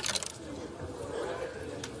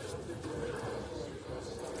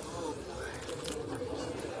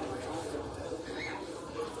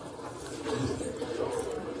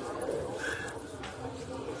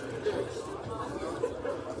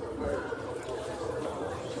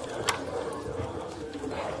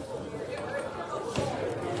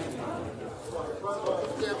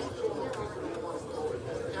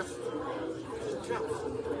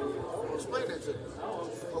 Explain that to me.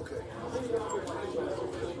 Okay.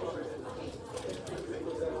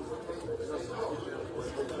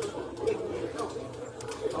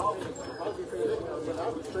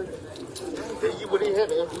 What he had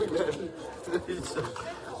to explain that.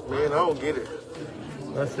 Man, I don't get it.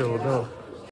 I sure don't.